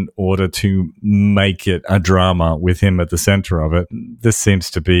up in order to make it a drama with him at the center of it. This seems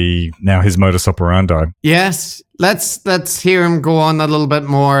to be now his modus operandi. Yes. Let's hear him go on a little bit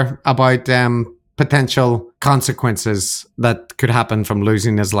more about potential consequences that could happen from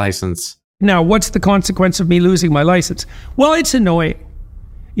losing his license. Now, what's the consequence of me losing my license? Well, it's annoying,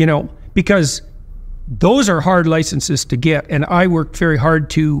 because those are hard licenses to get. And I worked very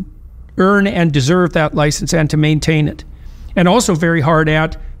hard to earn and deserve that license and to maintain it. And also very hard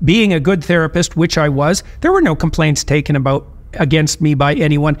at being a good therapist, which I was. There were no complaints taken against me by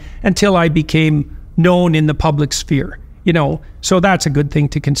anyone until I became known in the public sphere, so that's a good thing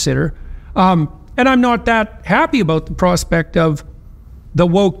to consider. And I'm not that happy about the prospect of the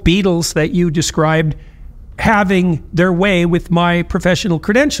woke Beatles that you described having their way with my professional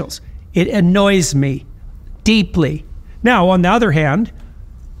credentials. It annoys me deeply. Now, on the other hand,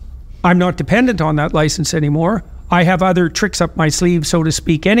 I'm not dependent on that license anymore. I have other tricks up my sleeve, so to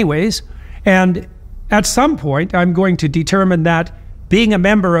speak, anyways. And at some point, I'm going to determine that being a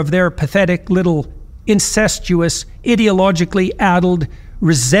member of their pathetic little incestuous, ideologically addled,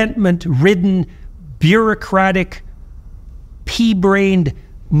 resentment-ridden, bureaucratic, pea-brained,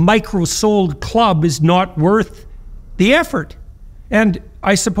 micro-souled club is not worth the effort. And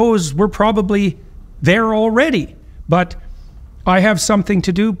I suppose we're probably there already. But I have something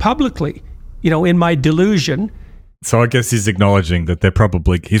to do publicly, in my delusion. So I guess he's acknowledging that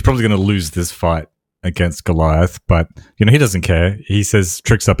he's probably going to lose this fight against Goliath, but he doesn't care. He says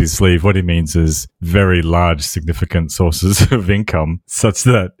tricks up his sleeve. What he means is very large, significant sources of income, such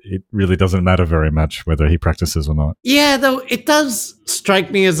that it really doesn't matter very much whether he practices or not. Yeah, though it does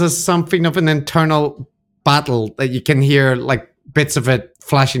strike me as something of an internal battle that you can hear like bits of it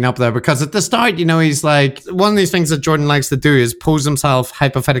flashing up there, because at the start, he's like, one of these things that Jordan likes to do is pose himself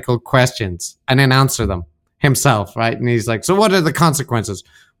hypothetical questions and then answer them himself, right? And he's like, so what are the consequences?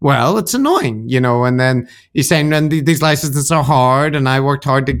 Well, it's annoying, and then he's saying, and these licenses are hard and I worked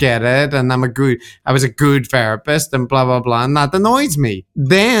hard to get it and I was a good therapist and blah, blah, blah. And that annoys me.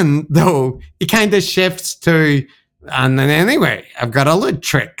 Then though, he kind of shifts to, and then anyway, I've got all the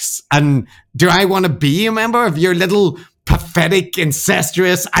tricks. And do I want to be a member of your little pathetic,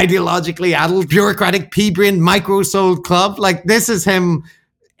 incestuous, ideologically addled, bureaucratic, pea-brained, micro-souled club? Like, this is him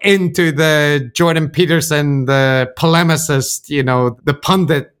into the Jordan Peterson, the polemicist, the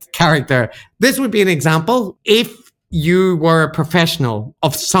pundit character. This would be an example. If you were a professional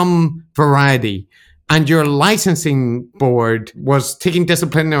of some variety and your licensing board was taking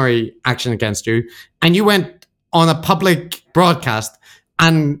disciplinary action against you, and you went on a public broadcast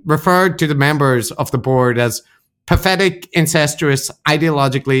and referred to the members of the board as pathetic, incestuous,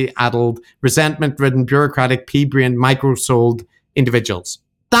 ideologically addled, resentment-ridden, bureaucratic, pea-brained, micro-souled individuals,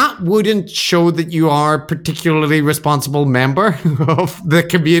 that wouldn't show that you are a particularly responsible member of the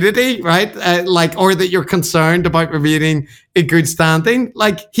community, right? Or that you're concerned about remaining in good standing.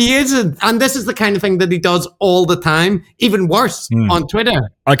 Like, he isn't. And this is the kind of thing that he does all the time, even worse on Twitter.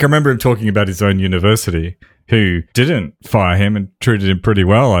 I can remember him talking about his own university, who didn't fire him and treated him pretty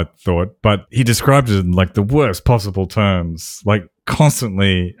well, I thought. But he described it in like the worst possible terms, like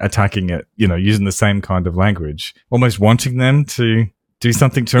constantly attacking it, using the same kind of language, almost wanting them to do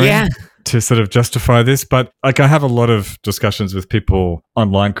something to him to sort of justify this. But like, I have a lot of discussions with people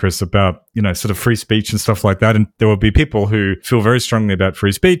online, Chris, about, sort of free speech and stuff like that. And there will be people who feel very strongly about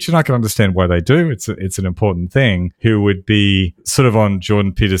free speech, and I can understand why they do. It's an important thing, who would be sort of on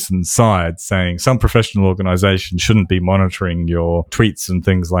Jordan Peterson's side, saying some professional organization shouldn't be monitoring your tweets and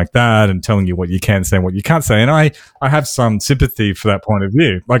things like that and telling you what you can say and what you can't say. And I have some sympathy for that point of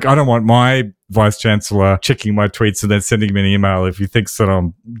view. Like, I don't want my Vice Chancellor checking my tweets and then sending me an email if he thinks that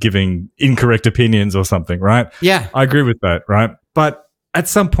I'm giving incorrect opinions or something, right? Yeah. I agree with that, right? But at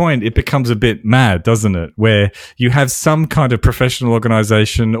some point, it becomes a bit mad, doesn't it? Where you have some kind of professional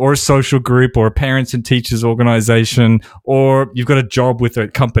organization or a social group or a parents and teachers organization, or you've got a job with a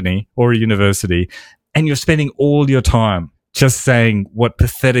company or a university, and you're spending all your time just saying what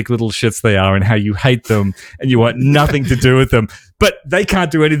pathetic little shits they are and how you hate them and you want nothing to do with them, but they can't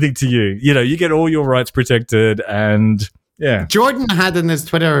do anything to you. You get all your rights protected. And yeah, Jordan had in his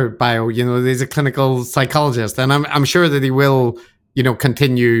Twitter bio, he's a clinical psychologist, and I'm sure that he will,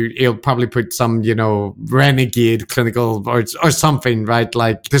 continue. He'll probably put some, renegade clinical or something, right?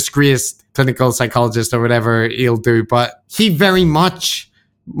 Like disgraced clinical psychologist or whatever he'll do. But he very much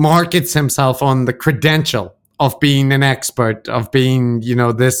markets himself on the credential of being an expert, of being,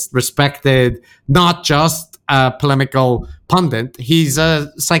 this respected, not just a polemical pundit. He's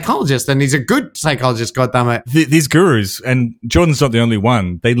a psychologist, and he's a good psychologist, goddammit. These gurus, and Jordan's not the only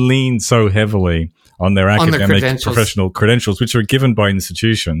one, they lean so heavily on their academic professional credentials, which are given by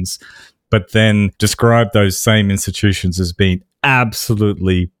institutions, but then describe those same institutions as being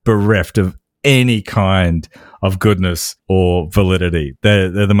absolutely bereft of any kind of goodness or validity. They're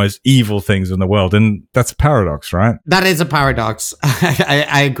the most evil things in the world. And that's a paradox, right? That is a paradox.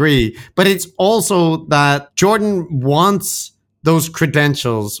 I agree. But it's also that Jordan wants those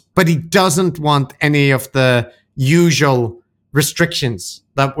credentials, but he doesn't want any of the usual restrictions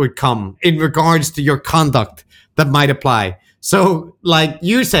that would come in regards to your conduct that might apply. So, like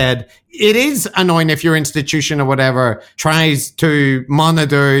you said, it is annoying if your institution or whatever tries to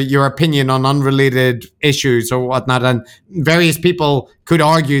monitor your opinion on unrelated issues or whatnot. And various people could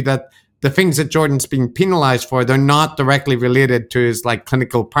argue that the things that Jordan's being penalized for, they're not directly related to his like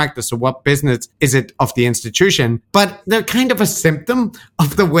clinical practice. So what business is it of the institution? But they're kind of a symptom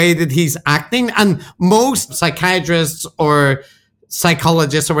of the way that he's acting. And most psychiatrists or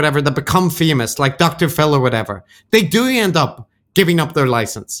psychologists or whatever that become famous, like Dr. Phil or whatever, they do end up giving up their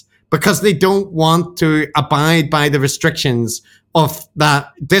license because they don't want to abide by the restrictions of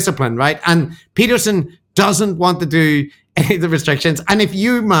that discipline, right? And Peterson doesn't want to do any of the restrictions. And if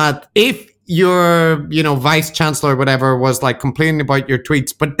you, Matt, if your, vice chancellor or whatever was like complaining about your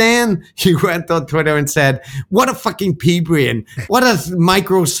tweets, but then you went on Twitter and said, what a fucking pea-brain, what a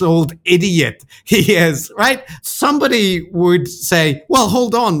micro-souled idiot he is, right? Somebody would say, well,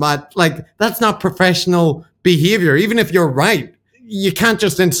 hold on, Matt, like that's not professional behavior. Even if you're right, you can't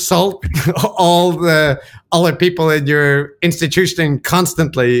just insult all the other people in your institution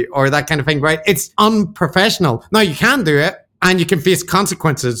constantly or that kind of thing, right? It's unprofessional. Now, you can do it and you can face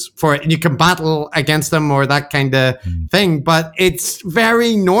consequences for it and you can battle against them or that kind of thing. But it's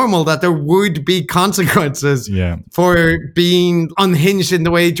very normal that there would be consequences for being unhinged in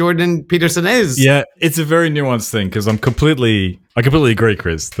the way Jordan Peterson is. Yeah, it's a very nuanced thing because I completely agree,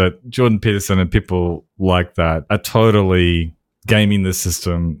 Chris, that Jordan Peterson and people like that are totally gaming the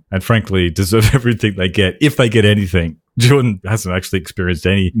system and frankly deserve everything they get, if they get anything. Jordan hasn't actually experienced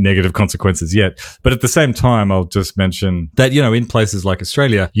any negative consequences yet. But at the same time, I'll just mention that, in places like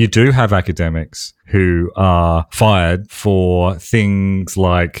Australia, you do have academics who are fired for things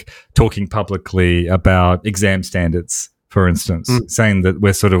like talking publicly about exam standards, for instance, saying that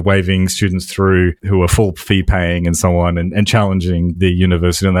we're sort of waving students through who are full fee paying and so on and challenging the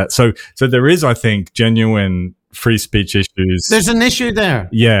university on that. So there is, I think, genuine free speech issues. There's an issue there.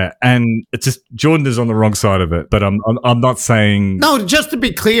 Yeah, and it's just Jordan is on the wrong side of it. But I'm not saying. No, just to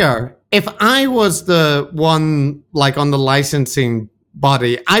be clear, if I was the one like on the licensing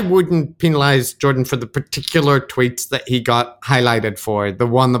body, I wouldn't penalize Jordan for the particular tweets that he got highlighted for. The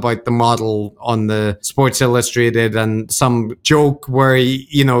one about the model on the Sports Illustrated and some joke where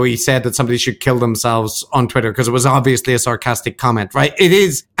he said that somebody should kill themselves on Twitter because it was obviously a sarcastic comment, right? It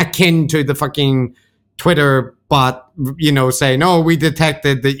is akin to the fucking Twitter bot, saying, oh, we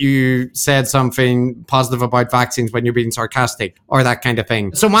detected that you said something positive about vaccines when you're being sarcastic or that kind of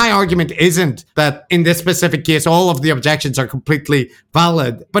thing. So my argument isn't that in this specific case, all of the objections are completely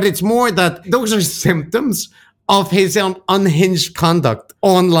valid, but it's more that those are symptoms of his unhinged conduct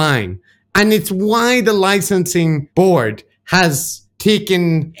online. And it's why the licensing board has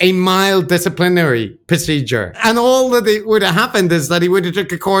taken a mild disciplinary procedure. And all that it would have happened is that he would have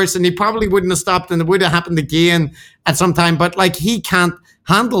took a course and he probably wouldn't have stopped and it would have happened again at some time. But he can't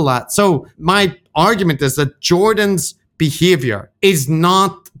handle that. So my argument is that Jordan's behavior is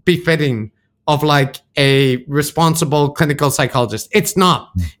not befitting of a responsible clinical psychologist. It's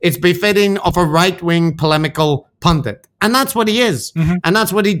not. It's befitting of a right-wing polemical pundit. And that's what he is. Mm-hmm. And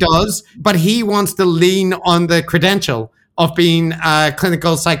that's what he does. But he wants to lean on the credential of being a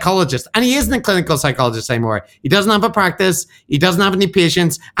clinical psychologist. And he isn't a clinical psychologist anymore. He doesn't have a practice. He doesn't have any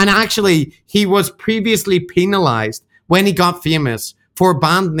patients. And actually, he was previously penalized when he got famous for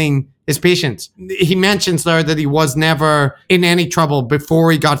abandoning his patients. He mentions there that he was never in any trouble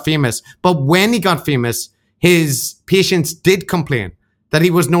before he got famous. But when he got famous, his patients did complain that he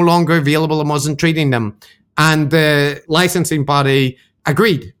was no longer available and wasn't treating them. And the licensing body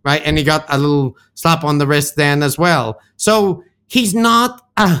agreed, right? And he got a little slap on the wrist then as well. So he's not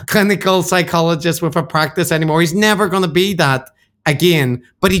a clinical psychologist with a practice anymore. He's never going to be that again,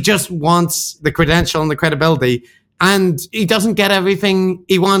 but he just wants the credential and the credibility. And he doesn't get everything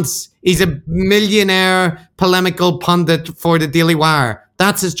he wants. He's a millionaire polemical pundit for the Daily Wire.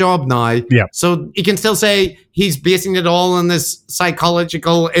 That's his job now. Yeah. So he can still say he's basing it all on this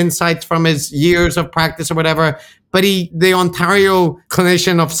psychological insights from his years of practice or whatever. But the Ontario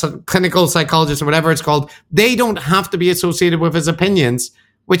clinician of clinical psychologist or whatever it's called, they don't have to be associated with his opinions,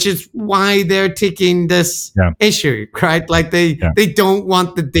 which is why they're taking this issue, right? They don't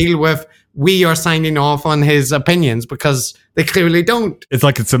want to deal with, we are signing off on his opinions because they clearly don't.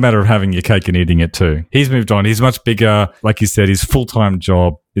 It's a matter of having your cake and eating it too. He's moved on. He's much bigger. Like you said, his full-time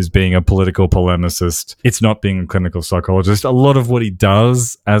job is being a political polemicist. It's not being a clinical psychologist. A lot of what he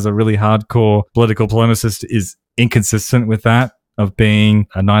does as a really hardcore political polemicist is inconsistent with that of being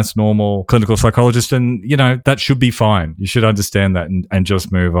a nice, normal clinical psychologist. And, that should be fine. You should understand that and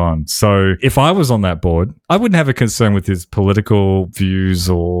just move on. So if I was on that board, I wouldn't have a concern with his political views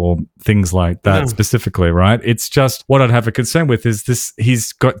or things like that specifically, right? It's just what I'd have a concern with is this.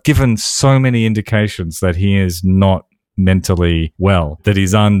 He's got given so many indications that he is not mentally well, that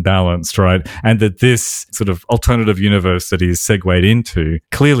he's unbalanced, right? And that this sort of alternative universe that he's segued into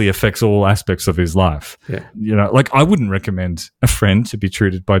clearly affects all aspects of his life. Yeah. I wouldn't recommend a friend to be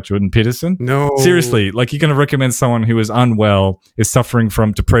treated by Jordan Peterson. No. Seriously, you're going to recommend someone who is unwell, is suffering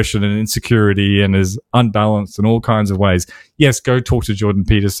from depression and insecurity and is unbalanced in all kinds of ways. Yes, go talk to Jordan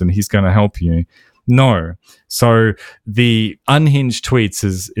Peterson. He's going to help you. No. So the unhinged tweets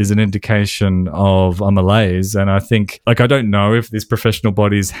is an indication of a malaise. And I think, like, I don't know if these professional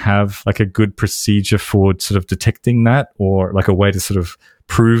bodies have like a good procedure for sort of detecting that, or like a way to sort of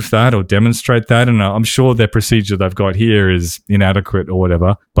prove that or demonstrate that. And I'm sure their procedure they've got here is inadequate or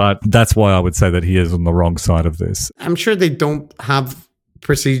whatever. But that's why I would say that he is on the wrong side of this. I'm sure they don't have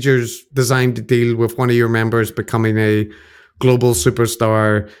procedures designed to deal with one of your members becoming a global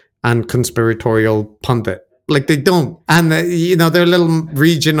superstar and conspiratorial pundit. Like, they don't. And, their little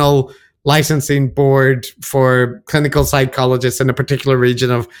regional licensing board for clinical psychologists in a particular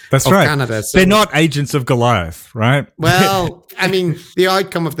region of Canada. So, they're not agents of Goliath, right? Well, I mean, the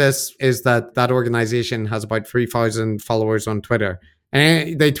outcome of this is that organization has about 3,000 followers on Twitter.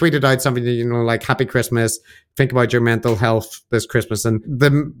 And they tweeted out something, like, Happy Christmas, think about your mental health this Christmas. And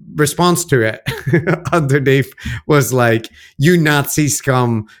the response to it underneath was like, you Nazi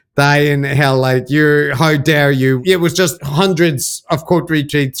scum, die in hell, like, how dare you? It was just hundreds of quote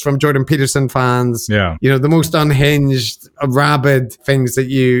retweets from Jordan Peterson fans. Yeah. The most unhinged, rabid things that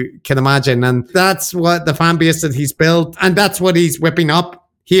you can imagine. And that's what the fan base that he's built. And that's what he's whipping up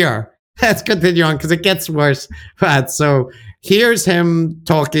here. Let's continue on because it gets worse. So here's him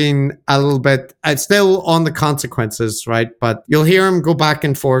talking a little bit. It's still on the consequences, right? But you'll hear him go back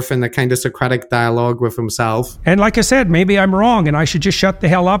and forth in a kind of Socratic dialogue with himself. And like I said, maybe I'm wrong and I should just shut the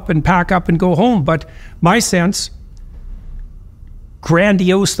hell up and pack up and go home. But my sense,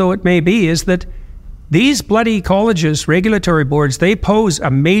 grandiose though it may be, is that these bloody colleges, regulatory boards, they pose a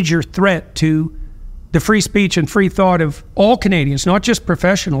major threat to the free speech and free thought of all Canadians, not just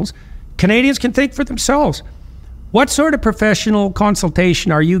professionals. Canadians can think for themselves. What sort of professional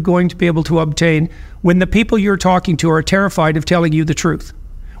consultation are you going to be able to obtain when the people you're talking to are terrified of telling you the truth?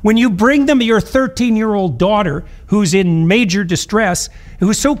 When you bring them your 13-year-old daughter who's in major distress,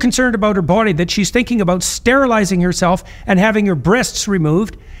 who's so concerned about her body that she's thinking about sterilizing herself and having her breasts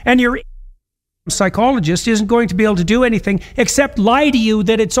removed, and your psychologist isn't going to be able to do anything except lie to you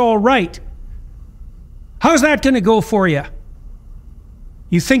that it's all right. How's that going to go for you?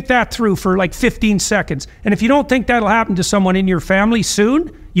 You think that through for like 15 seconds. And if you don't think that'll happen to someone in your family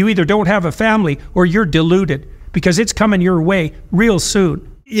soon, you either don't have a family or you're deluded, because it's coming your way real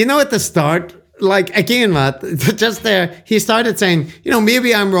soon. At the start, like, again, Matt, just there, he started saying,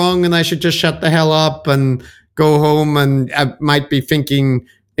 maybe I'm wrong and I should just shut the hell up and go home, and I might be thinking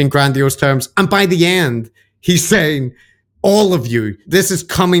in grandiose terms. And by the end, he's saying, all of you, this is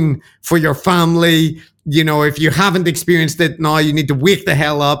coming for your family. If you haven't experienced it now, you need to wake the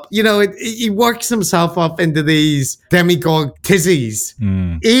hell up. He works himself up into these demagogue tizzies.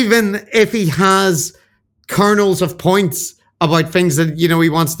 Even if he has kernels of points about things that, he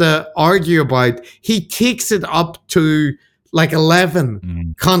wants to argue about, he takes it up to like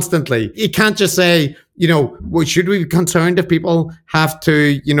 11 constantly. He can't just say, should we be concerned if people have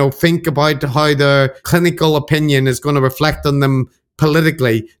to, think about how their clinical opinion is going to reflect on them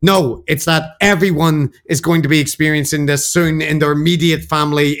politically? No, it's that everyone is going to be experiencing this soon in their immediate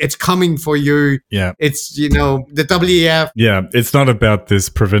family. It's coming for you. Yeah. It's, the WEF. Yeah. It's not about this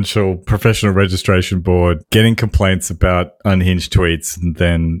provincial professional registration board getting complaints about unhinged tweets and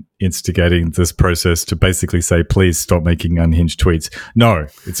then instigating this process to basically say, please stop making unhinged tweets. No,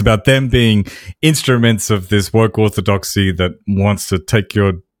 it's about them being instruments of this woke orthodoxy that wants to take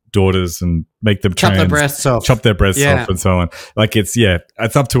your daughters and make them chop their breasts off and so on. Like, it's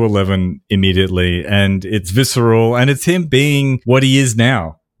up to 11 immediately, and it's visceral, and it's him being what he is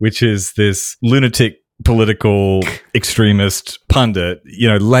now, which is this lunatic political extremist pundit,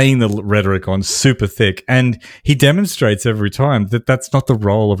 laying the rhetoric on super thick. And he demonstrates every time that that's not the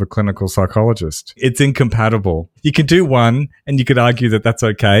role of a clinical psychologist. It's incompatible. You can do one, and you could argue that that's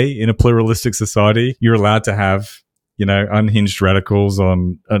okay. In a pluralistic society, you're allowed to have unhinged radicals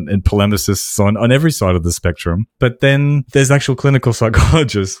and polemicists on every side of the spectrum. But then there's actual clinical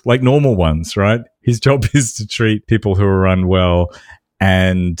psychologists, like normal ones, right? His job is to treat people who are unwell.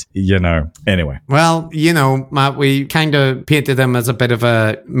 And, anyway. Well, Matt, we kind of painted him as a bit of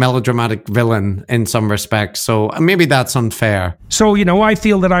a melodramatic villain in some respects. So maybe that's unfair. So, I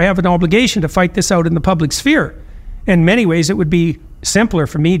feel that I have an obligation to fight this out in the public sphere. In many ways, it would be simpler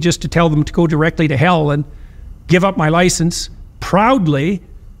for me just to tell them to go directly to hell and give up my license proudly,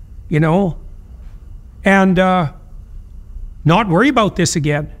 and not worry about this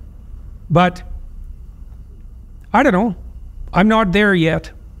again. But I don't know. I'm not there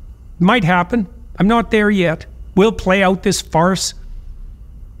yet. Might happen. I'm not there yet. We'll play out this farce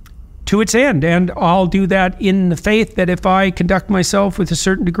to its end, and I'll do that in the faith that if I conduct myself with a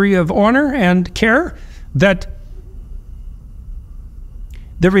certain degree of honor and care, that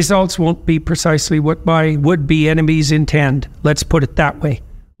the results won't be precisely what my would-be enemies intend. Let's put it that way.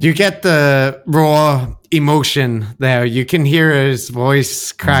 You get the raw emotion there. You can hear his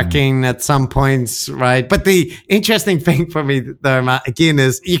voice cracking at some points, right? But the interesting thing for me there, Matt, again,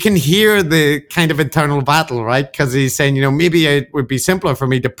 is you can hear the kind of internal battle, right? Because he's saying, maybe it would be simpler for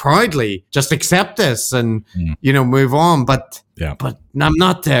me to proudly just accept this and, move on. But I'm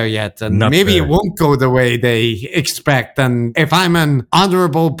not there yet. And maybe it won't go the way they expect. And if I'm an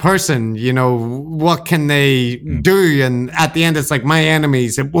honorable person, what can they do? And at the end, it's like my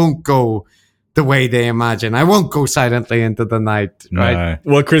enemies, it won't go the way they imagine. I won't go silently into the night, right?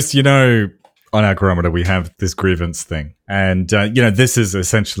 No. Well, Chris, on our barometer, we have this grievance thing. And, this is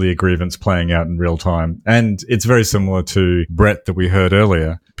essentially a grievance playing out in real time. And it's very similar to Bret that we heard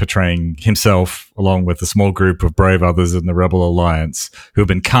earlier, portraying himself along with a small group of brave others in the Rebel Alliance who have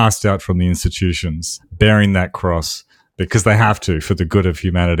been cast out from the institutions, bearing that cross because they have to for the good of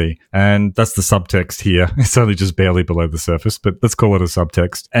humanity. And that's the subtext here. It's only just barely below the surface, but let's call it a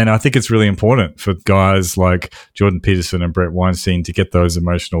subtext. And I think it's really important for guys like Jordan Peterson and Bret Weinstein to get those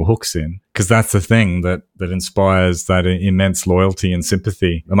emotional hooks in, because that's the thing that inspires that immense loyalty and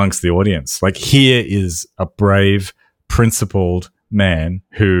sympathy amongst the audience. Like, here is a brave, principled man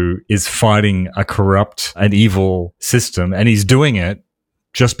who is fighting a corrupt and evil system, and he's doing it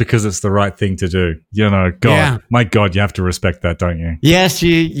just because it's the right thing to do. My God, you have to respect that, don't you? Yes,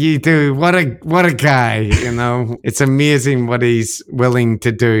 you do. What a guy, It's amazing what he's willing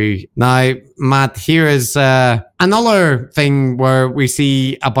to do. Now, Matt, here is another thing where we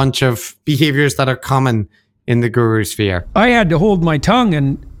see a bunch of behaviors that are common in the guru sphere. I had to hold my tongue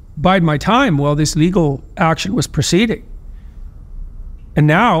and bide my time while this legal action was proceeding. And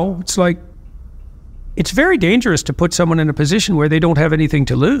now it's like, it's very dangerous to put someone in a position where they don't have anything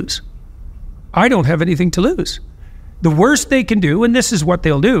to lose. I don't have anything to lose. The worst they can do, and this is what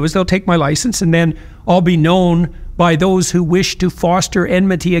they'll do, is they'll take my license, and then I'll be known by those who wish to foster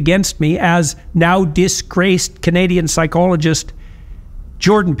enmity against me as now disgraced Canadian psychologist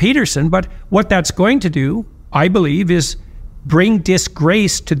Jordan Peterson. But what that's going to do, I believe, is bring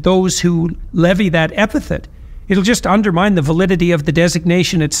disgrace to those who levy that epithet. It'll just undermine the validity of the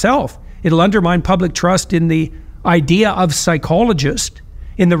designation itself. It'll undermine public trust in the idea of psychologist,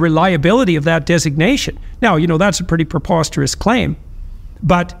 in the reliability of that designation. Now, that's a pretty preposterous claim,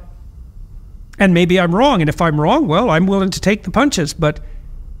 and maybe I'm wrong. And if I'm wrong, well, I'm willing to take the punches. But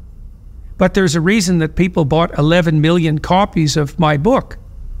there's a reason that people bought 11 million copies of my book.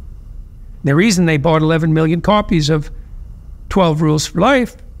 The reason they bought 11 million copies of 12 Rules for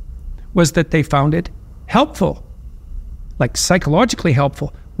Life was that they found it helpful, like psychologically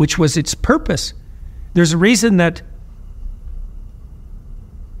helpful, which was its purpose. There's a reason that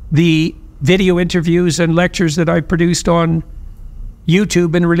the video interviews and lectures that I produced on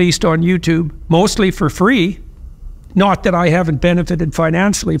YouTube and released on YouTube, mostly for free, not that I haven't benefited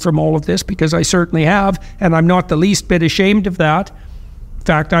financially from all of this, because I certainly have, and I'm not the least bit ashamed of that. In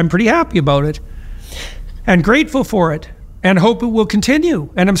fact, I'm pretty happy about it and grateful for it and hope it will continue,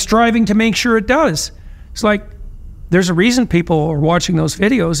 and I'm striving to make sure it does. It's like, there's a reason people are watching those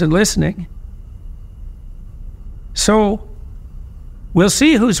videos and listening. So we'll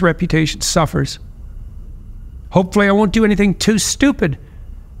see whose reputation suffers. Hopefully I won't do anything too stupid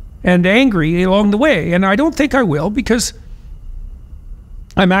and angry along the way. And I don't think I will, because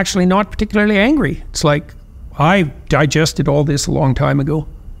I'm actually not particularly angry. It's like, I digested all this a long time ago.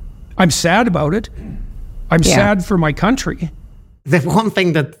 I'm sad about it. I'm sad for my country. The one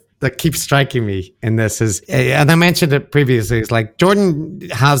thing that keeps striking me in this is, and I mentioned it previously, is like Jordan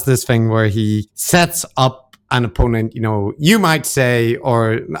has this thing where he sets up an opponent, you might say,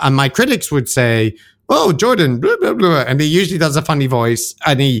 and my critics would say, oh, Jordan, blah, blah, blah. And he usually does a funny voice,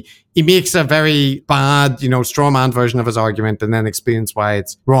 and he makes a very bad, straw man version of his argument and then explains why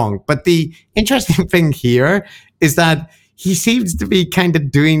it's wrong. But the interesting thing here is that he seems to be kind of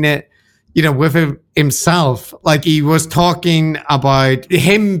doing it, with himself. Like, he was talking about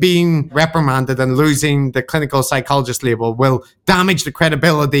him being reprimanded and losing the clinical psychologist label will damage the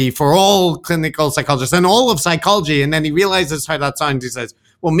credibility for all clinical psychologists and all of psychology. And then he realizes how that sounds. He says,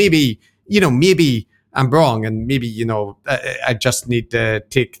 well, maybe I'm wrong, and maybe, I just need to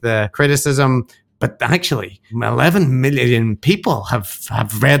take the criticism. But actually, 11 million people have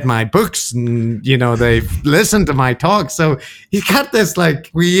read my books, and, they've listened to my talk. So he's got this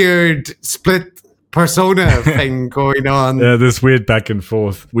like weird split persona thing going on. Yeah, this weird back and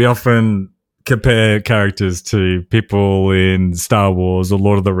forth. We often compare characters to people in Star Wars or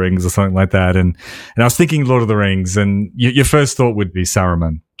Lord of the Rings or something like that. And I was thinking Lord of the Rings, and your first thought would be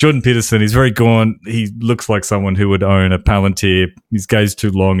Saruman, Jordan Peterson, he's very gaunt. He looks like someone who would own a Palantir. He's gazed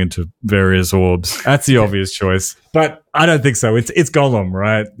too long into various orbs. That's the obvious choice. But I don't think so. It's Gollum,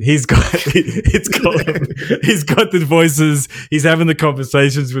 right? It's Gollum. He's got the voices. He's having the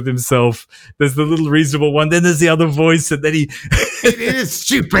conversations with himself. There's the little reasonable one. Then there's the other voice, and then he. It is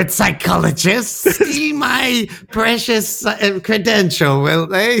stupid psychologists. Steal my precious credential, will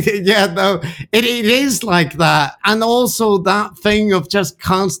they? Yeah, no, it is like that. And also that thing of just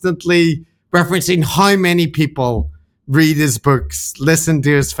constantly referencing how many people read his books, listen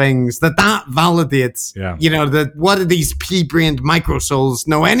to his things, that validates, that what do these pea-brained microsouls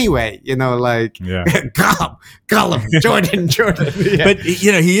know anyway? Gollum, Jordan. Yeah. But,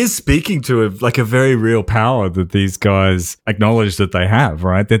 he is speaking to a very real power that these guys acknowledge that they have,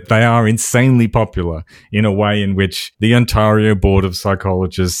 right? That they are insanely popular in a way in which the Ontario Board of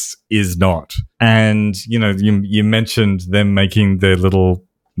Psychologists is not. And, you mentioned them making their little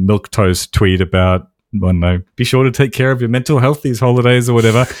milquetoast tweet about, be sure to take care of your mental health these holidays or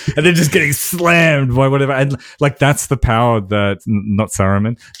whatever. And they're just getting slammed by whatever. And that's the power that, not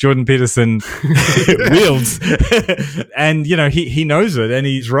Saruman, Jordan Peterson wields. And, he knows it and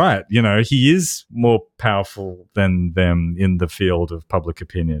he's right. He is more powerful than them in the field of public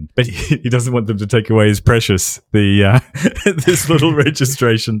opinion. But he doesn't want them to take away his precious, this little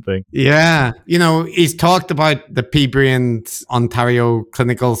registration thing. Yeah. He's talked about the pea-brained Ontario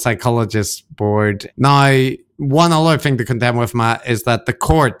Clinical Psychologist Board. Now, one other thing to contend with, Matt, is that the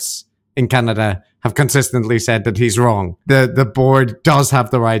courts in Canada have consistently said that he's wrong. The board does have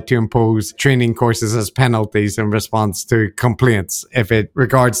the right to impose training courses as penalties in response to complaints if it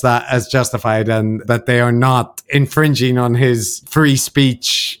regards that as justified and that they are not infringing on his free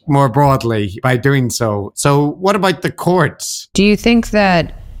speech more broadly by doing so. So what about the courts? Do you think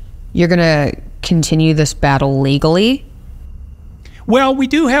that you're going to continue this battle legally? Well, we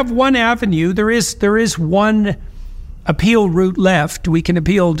do have one avenue. There is one appeal route left. We can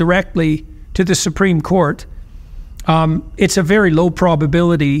appeal directly to the Supreme Court. It's a very low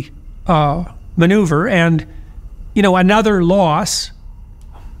probability maneuver, and another loss.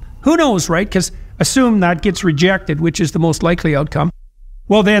 Who knows, right? Because assume that gets rejected, which is the most likely outcome.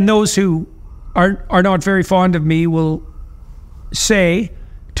 Well, then those who are not very fond of me will say,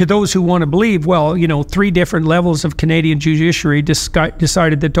 to those who want to believe, 3 different levels of Canadian judiciary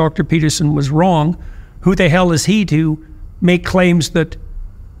decided that Dr. Peterson was wrong. Who the hell is he to make claims that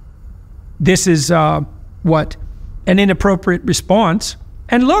this is an inappropriate response?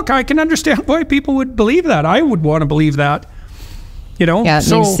 And look, I can understand why people would believe that. I would want to believe that. Yeah, it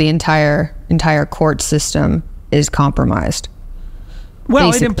means the entire court system is compromised.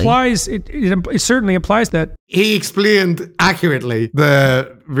 Well, basically. It implies, it certainly implies that. He explained accurately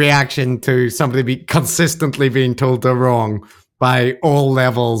the reaction to somebody consistently being told they're wrong by all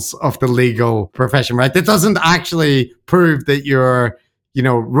levels of the legal profession, right? That doesn't actually prove that you're,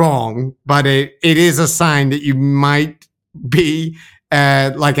 wrong, but it is a sign that you might be,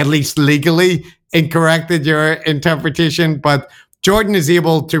 at least legally incorrect in your interpretation. But Jordan is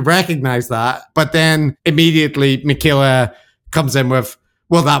able to recognize that, but then immediately Michaela comes in with,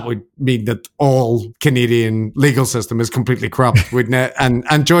 well, that would mean that all Canadian legal system is completely corrupt, wouldn't it?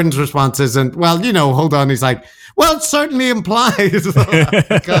 And Jordan's response isn't, hold on. He's like, well, it certainly implies.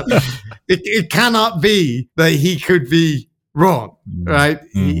 It cannot be that he could be wrong, right?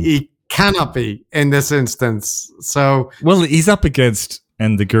 He cannot be in this instance. So, well, he's up against,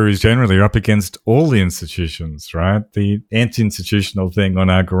 and the gurus generally are up against all the institutions, right? The anti-institutional thing on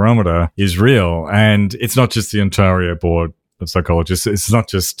our barometer is real, and it's not just the Ontario Board of Psychologists. It's not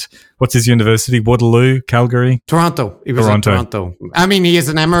just, what's his university? Waterloo, Calgary? Toronto. He was in Toronto. I mean, he is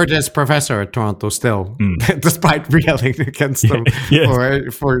an emeritus professor at Toronto still, despite railing against them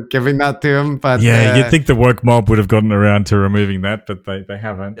for giving that to him. But you'd think the woke mob would have gotten around to removing that, but they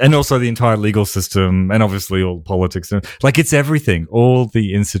haven't. And also the entire legal system, and obviously all politics. It's everything. All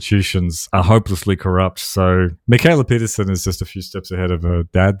the institutions are hopelessly corrupt. So Michaela Peterson is just a few steps ahead of her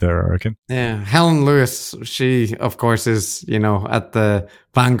dad there, I reckon. Yeah. Helen Lewis, she, of course, is, at the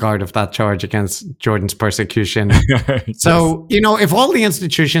vanguard of that charge against Jordan's persecution. Yes. So, if all the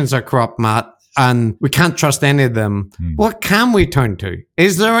institutions are corrupt, Matt, and we can't trust any of them, what can we turn to?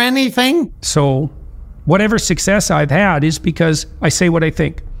 Is there anything? So, whatever success I've had is because I say what I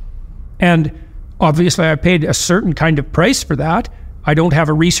think. And obviously, I paid a certain kind of price for that. I don't have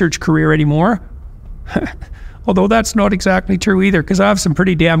a research career anymore. Although that's not exactly true either, because I have some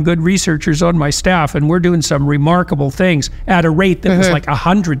pretty damn good researchers on my staff, and we're doing some remarkable things at a rate that was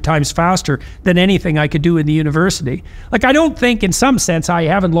 100 times faster than anything I could do in the university. I don't think in some sense I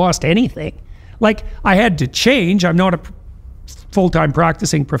haven't lost anything. I had to change. I'm not a full-time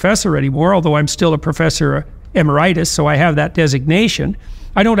practicing professor anymore, although I'm still a professor emeritus, so I have that designation.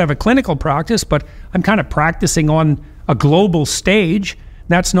 I don't have a clinical practice, but I'm kind of practicing on a global stage.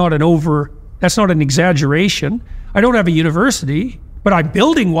 That's not an exaggeration. I don't have a university, but I'm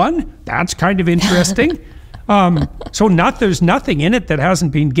building one. That's kind of interesting. So there's nothing in it that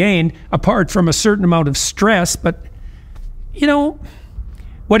hasn't been gained apart from a certain amount of stress. But,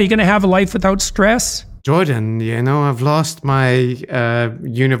 what, are you going to have a life without stress? Jordan, I've lost my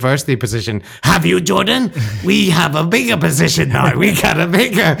university position. Have you, Jordan? We have a bigger position now. We got a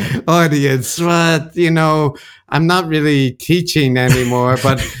bigger audience. But, I'm not really teaching anymore,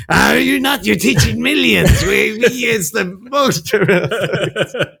 but you're not. You're teaching millions. We is the most.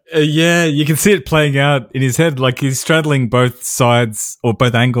 Yeah, you can see it playing out in his head. Like he's straddling both sides or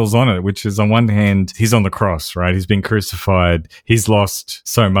both angles on it, which is on one hand, he's on the cross, right? He's been crucified. He's lost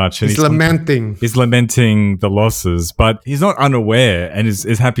so much. And he's lamenting. He's lamenting the losses, but he's not unaware and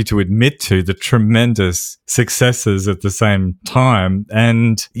is happy to admit to the tremendous successes at the same time.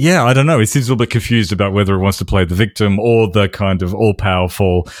 And yeah, I don't know. He seems a little bit confused about whether he wants to play the victim or the kind of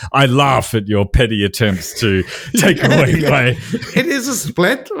all-powerful, I laugh at your petty attempts to take away my... It is a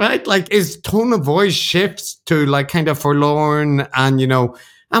split, right? Like his tone of voice shifts to like kind of forlorn and,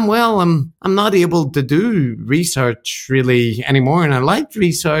 I'm not able to do research really anymore. And I like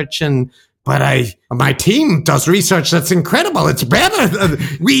research but my team does research that's incredible. It's better than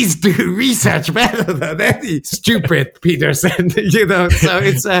we do research better than any stupid Peterson, So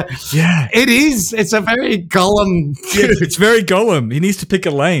it's it's a very Gollum. It's very Gollum. He needs to pick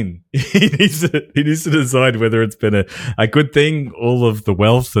a lane. He needs to decide whether it's been a good thing, all of the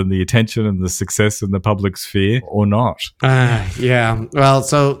wealth and the attention and the success in the public sphere, or not. Yeah. Well,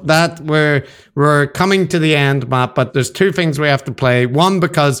 so that we're coming to the end, Matt. But there's two things we have to play. One,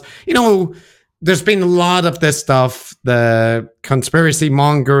 because there's been a lot of this stuff, the conspiracy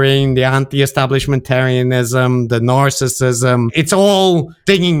mongering, the anti-establishmentarianism, the narcissism. It's all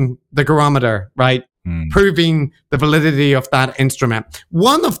dinging the barometer, right? Proving the validity of that instrument.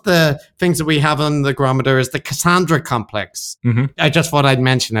 One of the things that we have on the barometer is the Cassandra complex. Mm-hmm. I just thought I'd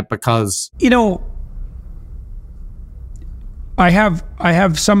mention it because... I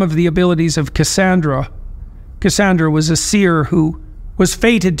have some of the abilities of Cassandra. Cassandra was a seer who was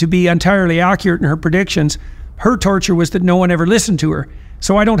fated to be entirely accurate in her predictions. Her torture was that no one ever listened to her.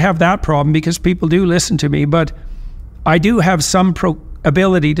 So I don't have that problem because people do listen to me, but I do have some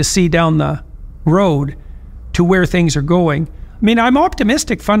ability to see down the road to where things are going. I mean, I'm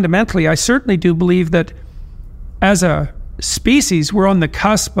optimistic fundamentally. I certainly do believe that as a species, we're on the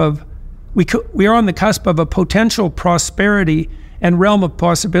cusp of a potential prosperity and realm of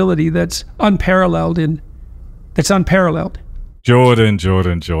possibility that's unparalleled.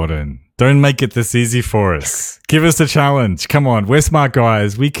 Jordan. Don't make it this easy for us. Give us a challenge. Come on. We're smart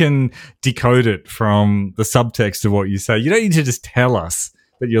guys. We can decode it from the subtext of what you say. You don't need to just tell us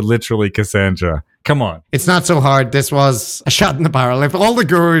that you're literally Cassandra. Come on. It's not so hard. This was a shot in the barrel. If all the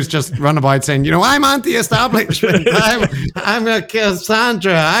gurus just run about saying, I'm anti-establishment. I'm a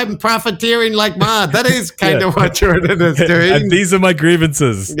Cassandra. I'm profiteering like mad. That is kind of what Jordan is doing. And these are my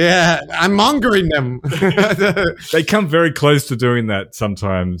grievances. Yeah, I'm mongering them. They come very close to doing that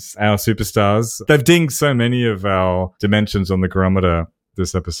sometimes, our superstars. They've dinged so many of our dimensions on the barometer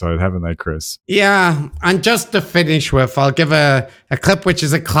this episode, haven't they, Chris? Yeah, and just to finish with, I'll give a clip which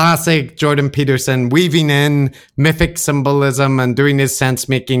is a classic Jordan Peterson, weaving in mythic symbolism and doing his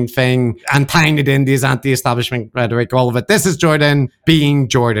sense-making thing and tying it in his anti-establishment rhetoric, all of it. This is Jordan being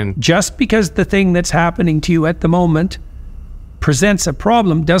Jordan. Just because the thing that's happening to you at the moment presents a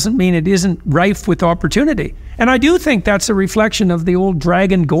problem doesn't mean it isn't rife with opportunity. And I do think that's a reflection of the old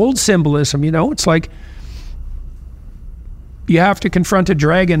dragon gold symbolism, It's like you have to confront a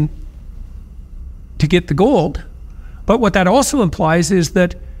dragon to get the gold. But what that also implies is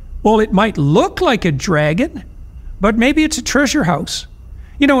that, well, it might look like a dragon, but maybe it's a treasure house.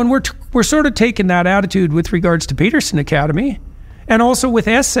 And we're sort of taking that attitude with regards to Peterson Academy and also with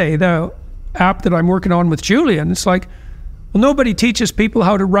Essay, the app that I'm working on with Julian. It's like, well, nobody teaches people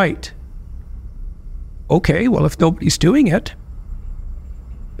how to write. Okay, well, if nobody's doing it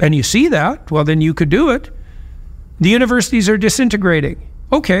and you see that, well, then you could do it. The universities are disintegrating.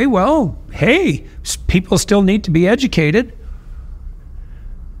 Okay, well, hey, people still need to be educated.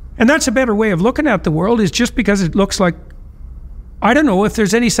 And that's a better way of looking at the world, is just because it looks like, I don't know if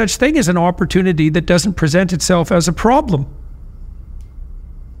there's any such thing as an opportunity that doesn't present itself as a problem.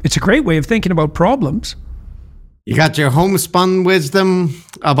 It's a great way of thinking about problems. You got your homespun wisdom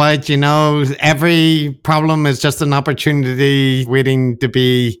about, every problem is just an opportunity waiting to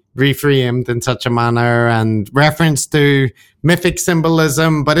be reframed in such a manner and reference to mythic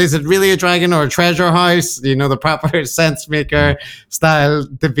symbolism, but is it really a dragon or a treasure house? You know, the proper sense maker style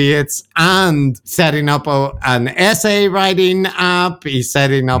debates, and setting up an essay writing app. He's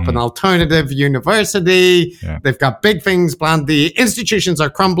setting up an alternative university. Yeah. They've got big things planned. The institutions are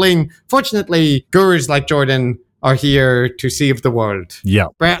crumbling. Fortunately, gurus like Jordan are here to save the world. Yeah.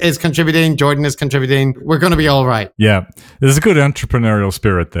 Bret is contributing. Jordan is contributing. We're going to be all right. Yeah. There's a good entrepreneurial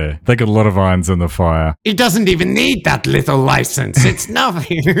spirit there. They got a lot of irons in the fire. He doesn't even need that little license. It's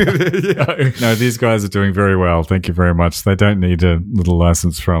nothing. No, these guys are doing very well. Thank you very much. They don't need a little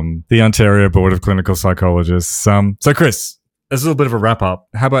license from the Ontario Board of Clinical Psychologists. So, Chris, as a little bit of a wrap up,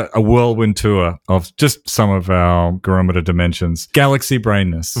 how about a whirlwind tour of just some of our Garometer dimensions? Galaxy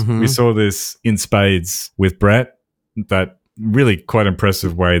brainness. Mm-hmm. We saw this in spades with Bret, that really quite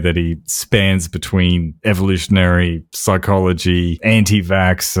impressive way that he spans between evolutionary psychology,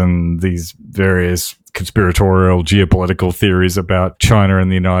 anti-vax, and these various conspiratorial geopolitical theories about China and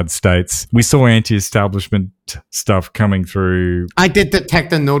the United States. We saw anti-establishment stuff coming through. I did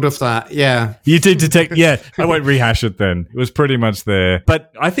detect a note of that, yeah. You did detect, yeah. I won't rehash it then. It was pretty much there.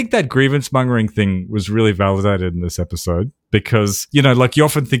 But I think that grievance mongering thing was really validated in this episode because, you know, like you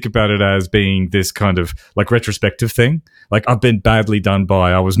often think about it as being this kind of like retrospective thing. Like I've been badly done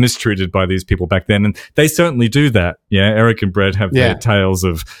by, I was mistreated by these people back then. And they certainly do that. Yeah. Eric and Bret have their tales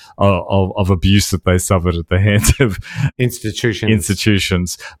of abuse that they suffered at the hands of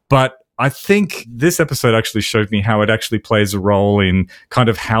institutions. But I think this episode actually showed me how it actually plays a role in kind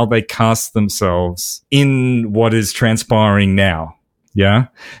of how they cast themselves in what is transpiring now. Yeah.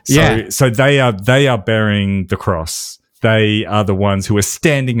 So they are bearing the cross. They are the ones who are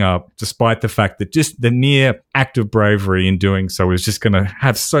standing up despite the fact that just the mere act of bravery in doing so is just going to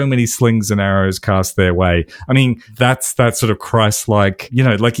have so many slings and arrows cast their way. I mean, that's that sort of Christ-like, you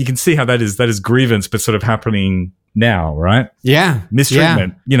know, like you can see how that is grievance, but sort of happening now, right? Yeah.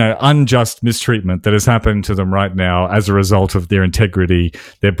 Mistreatment, you know, unjust mistreatment that has happened to them right now as a result of their integrity,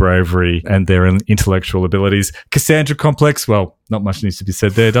 their bravery, and their intellectual abilities. Cassandra complex, well, not much needs to be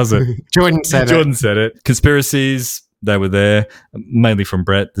said there, does it? Jordan said it. Conspiracies, they were there, mainly from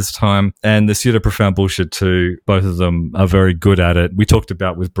Bret this time. And the pseudo-profound bullshit too, both of them are very good at it. We talked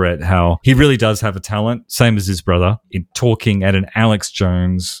about with Bret how he really does have a talent, same as his brother, in talking at an Alex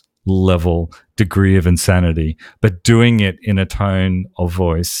Jones level degree of insanity, but doing it in a tone of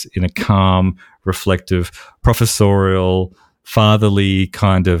voice, in a calm, reflective, professorial, fatherly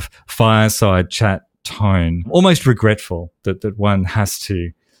kind of fireside chat tone, almost regretful that one has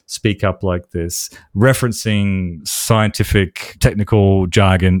to speak up like this, referencing scientific, technical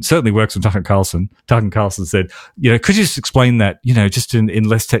jargon. Certainly works with Tucker Carlson. Tucker Carlson said, you know, could you just explain that, you know, just in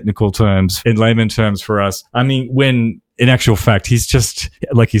less technical terms, in layman terms for us? I mean, when in actual fact, he's just,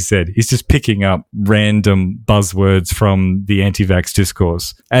 like he said, he's just picking up random buzzwords from the anti-vax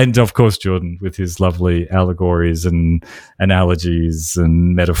discourse. And of course, Jordan with his lovely allegories and analogies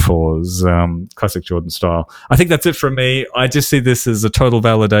and metaphors, classic Jordan style. I think that's it from me. I just see this as a total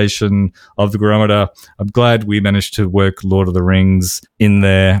validation of the Garometer. I'm glad we managed to work Lord of the Rings in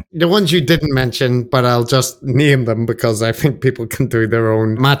there. The ones you didn't mention, but I'll just name them because I think people can do their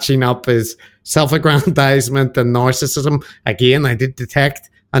own matching up is self-aggrandizement and narcissism. Again, I did detect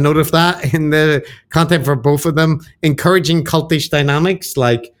a note of that in the content for both of them. Encouraging cultish dynamics,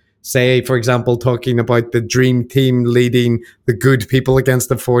 like, say, for example, talking about the dream team leading the good people against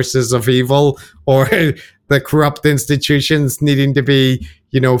the forces of evil, or the corrupt institutions needing to be,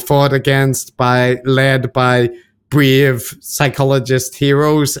 you know, fought against led by brave psychologist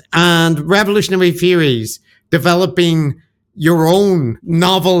heroes, and revolutionary theories, developing your own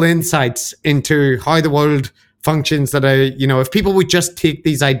novel insights into how the world functions that are, you know, if people would just take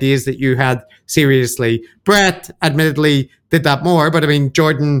these ideas that you had seriously. Bret, admittedly, did that more, but I mean,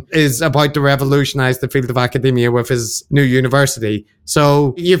 Jordan is about to revolutionize the field of academia with his new university.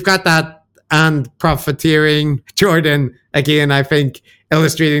 So you've got that, and profiteering. Jordan, again, I think,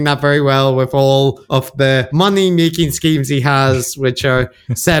 illustrating that very well with all of the money-making schemes he has, which are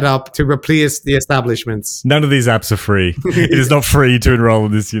set up to replace the establishments. None of these apps are free. It is not free to enroll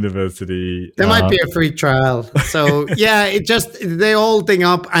in this university. There might be a free trial. So, yeah, they all ding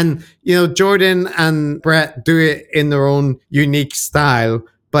up. And, you know, Jordan and Bret do it in their own unique style.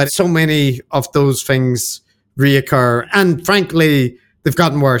 But so many of those things reoccur. And frankly, they've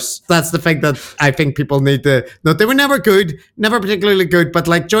gotten worse. That's the thing that I think people need to know. They were never good, never particularly good, but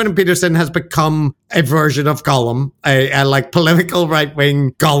like Jordan Peterson has become a version of Gollum, a like political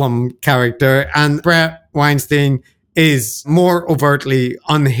right-wing Gollum character. And Bret Weinstein is more overtly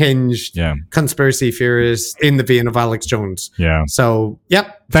unhinged conspiracy theorists in the vein of Alex Jones. Yeah. So,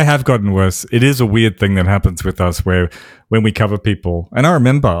 yep. They have gotten worse. It is a weird thing that happens with us where when we cover people, and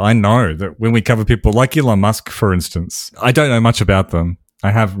I know that when we cover people like Elon Musk, for instance, I don't know much about them. I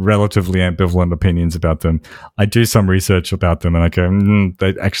have relatively ambivalent opinions about them. I do some research about them and I go,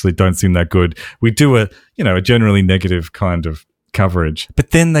 they actually don't seem that good. We do a generally negative kind of coverage, but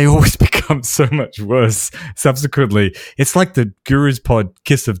then they always become so much worse subsequently. It's like the Guru's Pod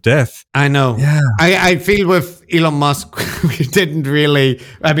kiss of death. I know. Yeah. I feel with Elon Musk, we didn't really,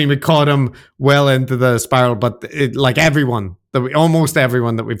 we caught him well into the spiral, but almost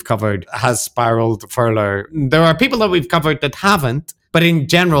everyone that we've covered has spiraled further. There are people that we've covered that haven't, but in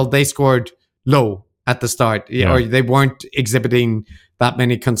general, they scored low at the start, or they weren't exhibiting that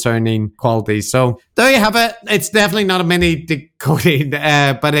many concerning qualities. So there you have it. It's definitely not a mini decoding,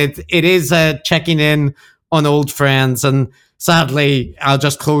 but it is checking in on old friends. And sadly, I'll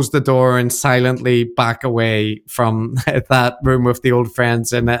just close the door and silently back away from that room with the old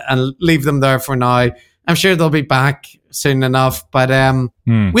friends and leave them there for now. I'm sure they'll be back soon enough, but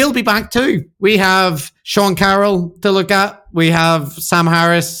we'll be back too. We have Sean Carroll to look at. We have Sam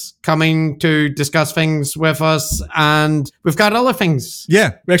Harris coming to discuss things with us, and we've got other things.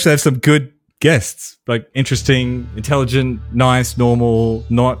 Yeah, we actually have some good guests, like interesting, intelligent, nice, normal,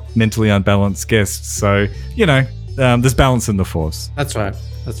 not mentally unbalanced guests. So, there's balance in the force. That's right.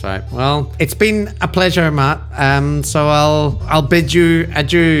 Well, it's been a pleasure, Matt. So I'll bid you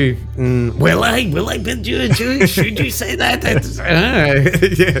adieu. Will I bid you adieu? Should you say that?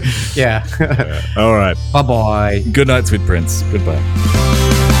 Yeah. All right. Bye-bye. Good night, sweet prince. Goodbye.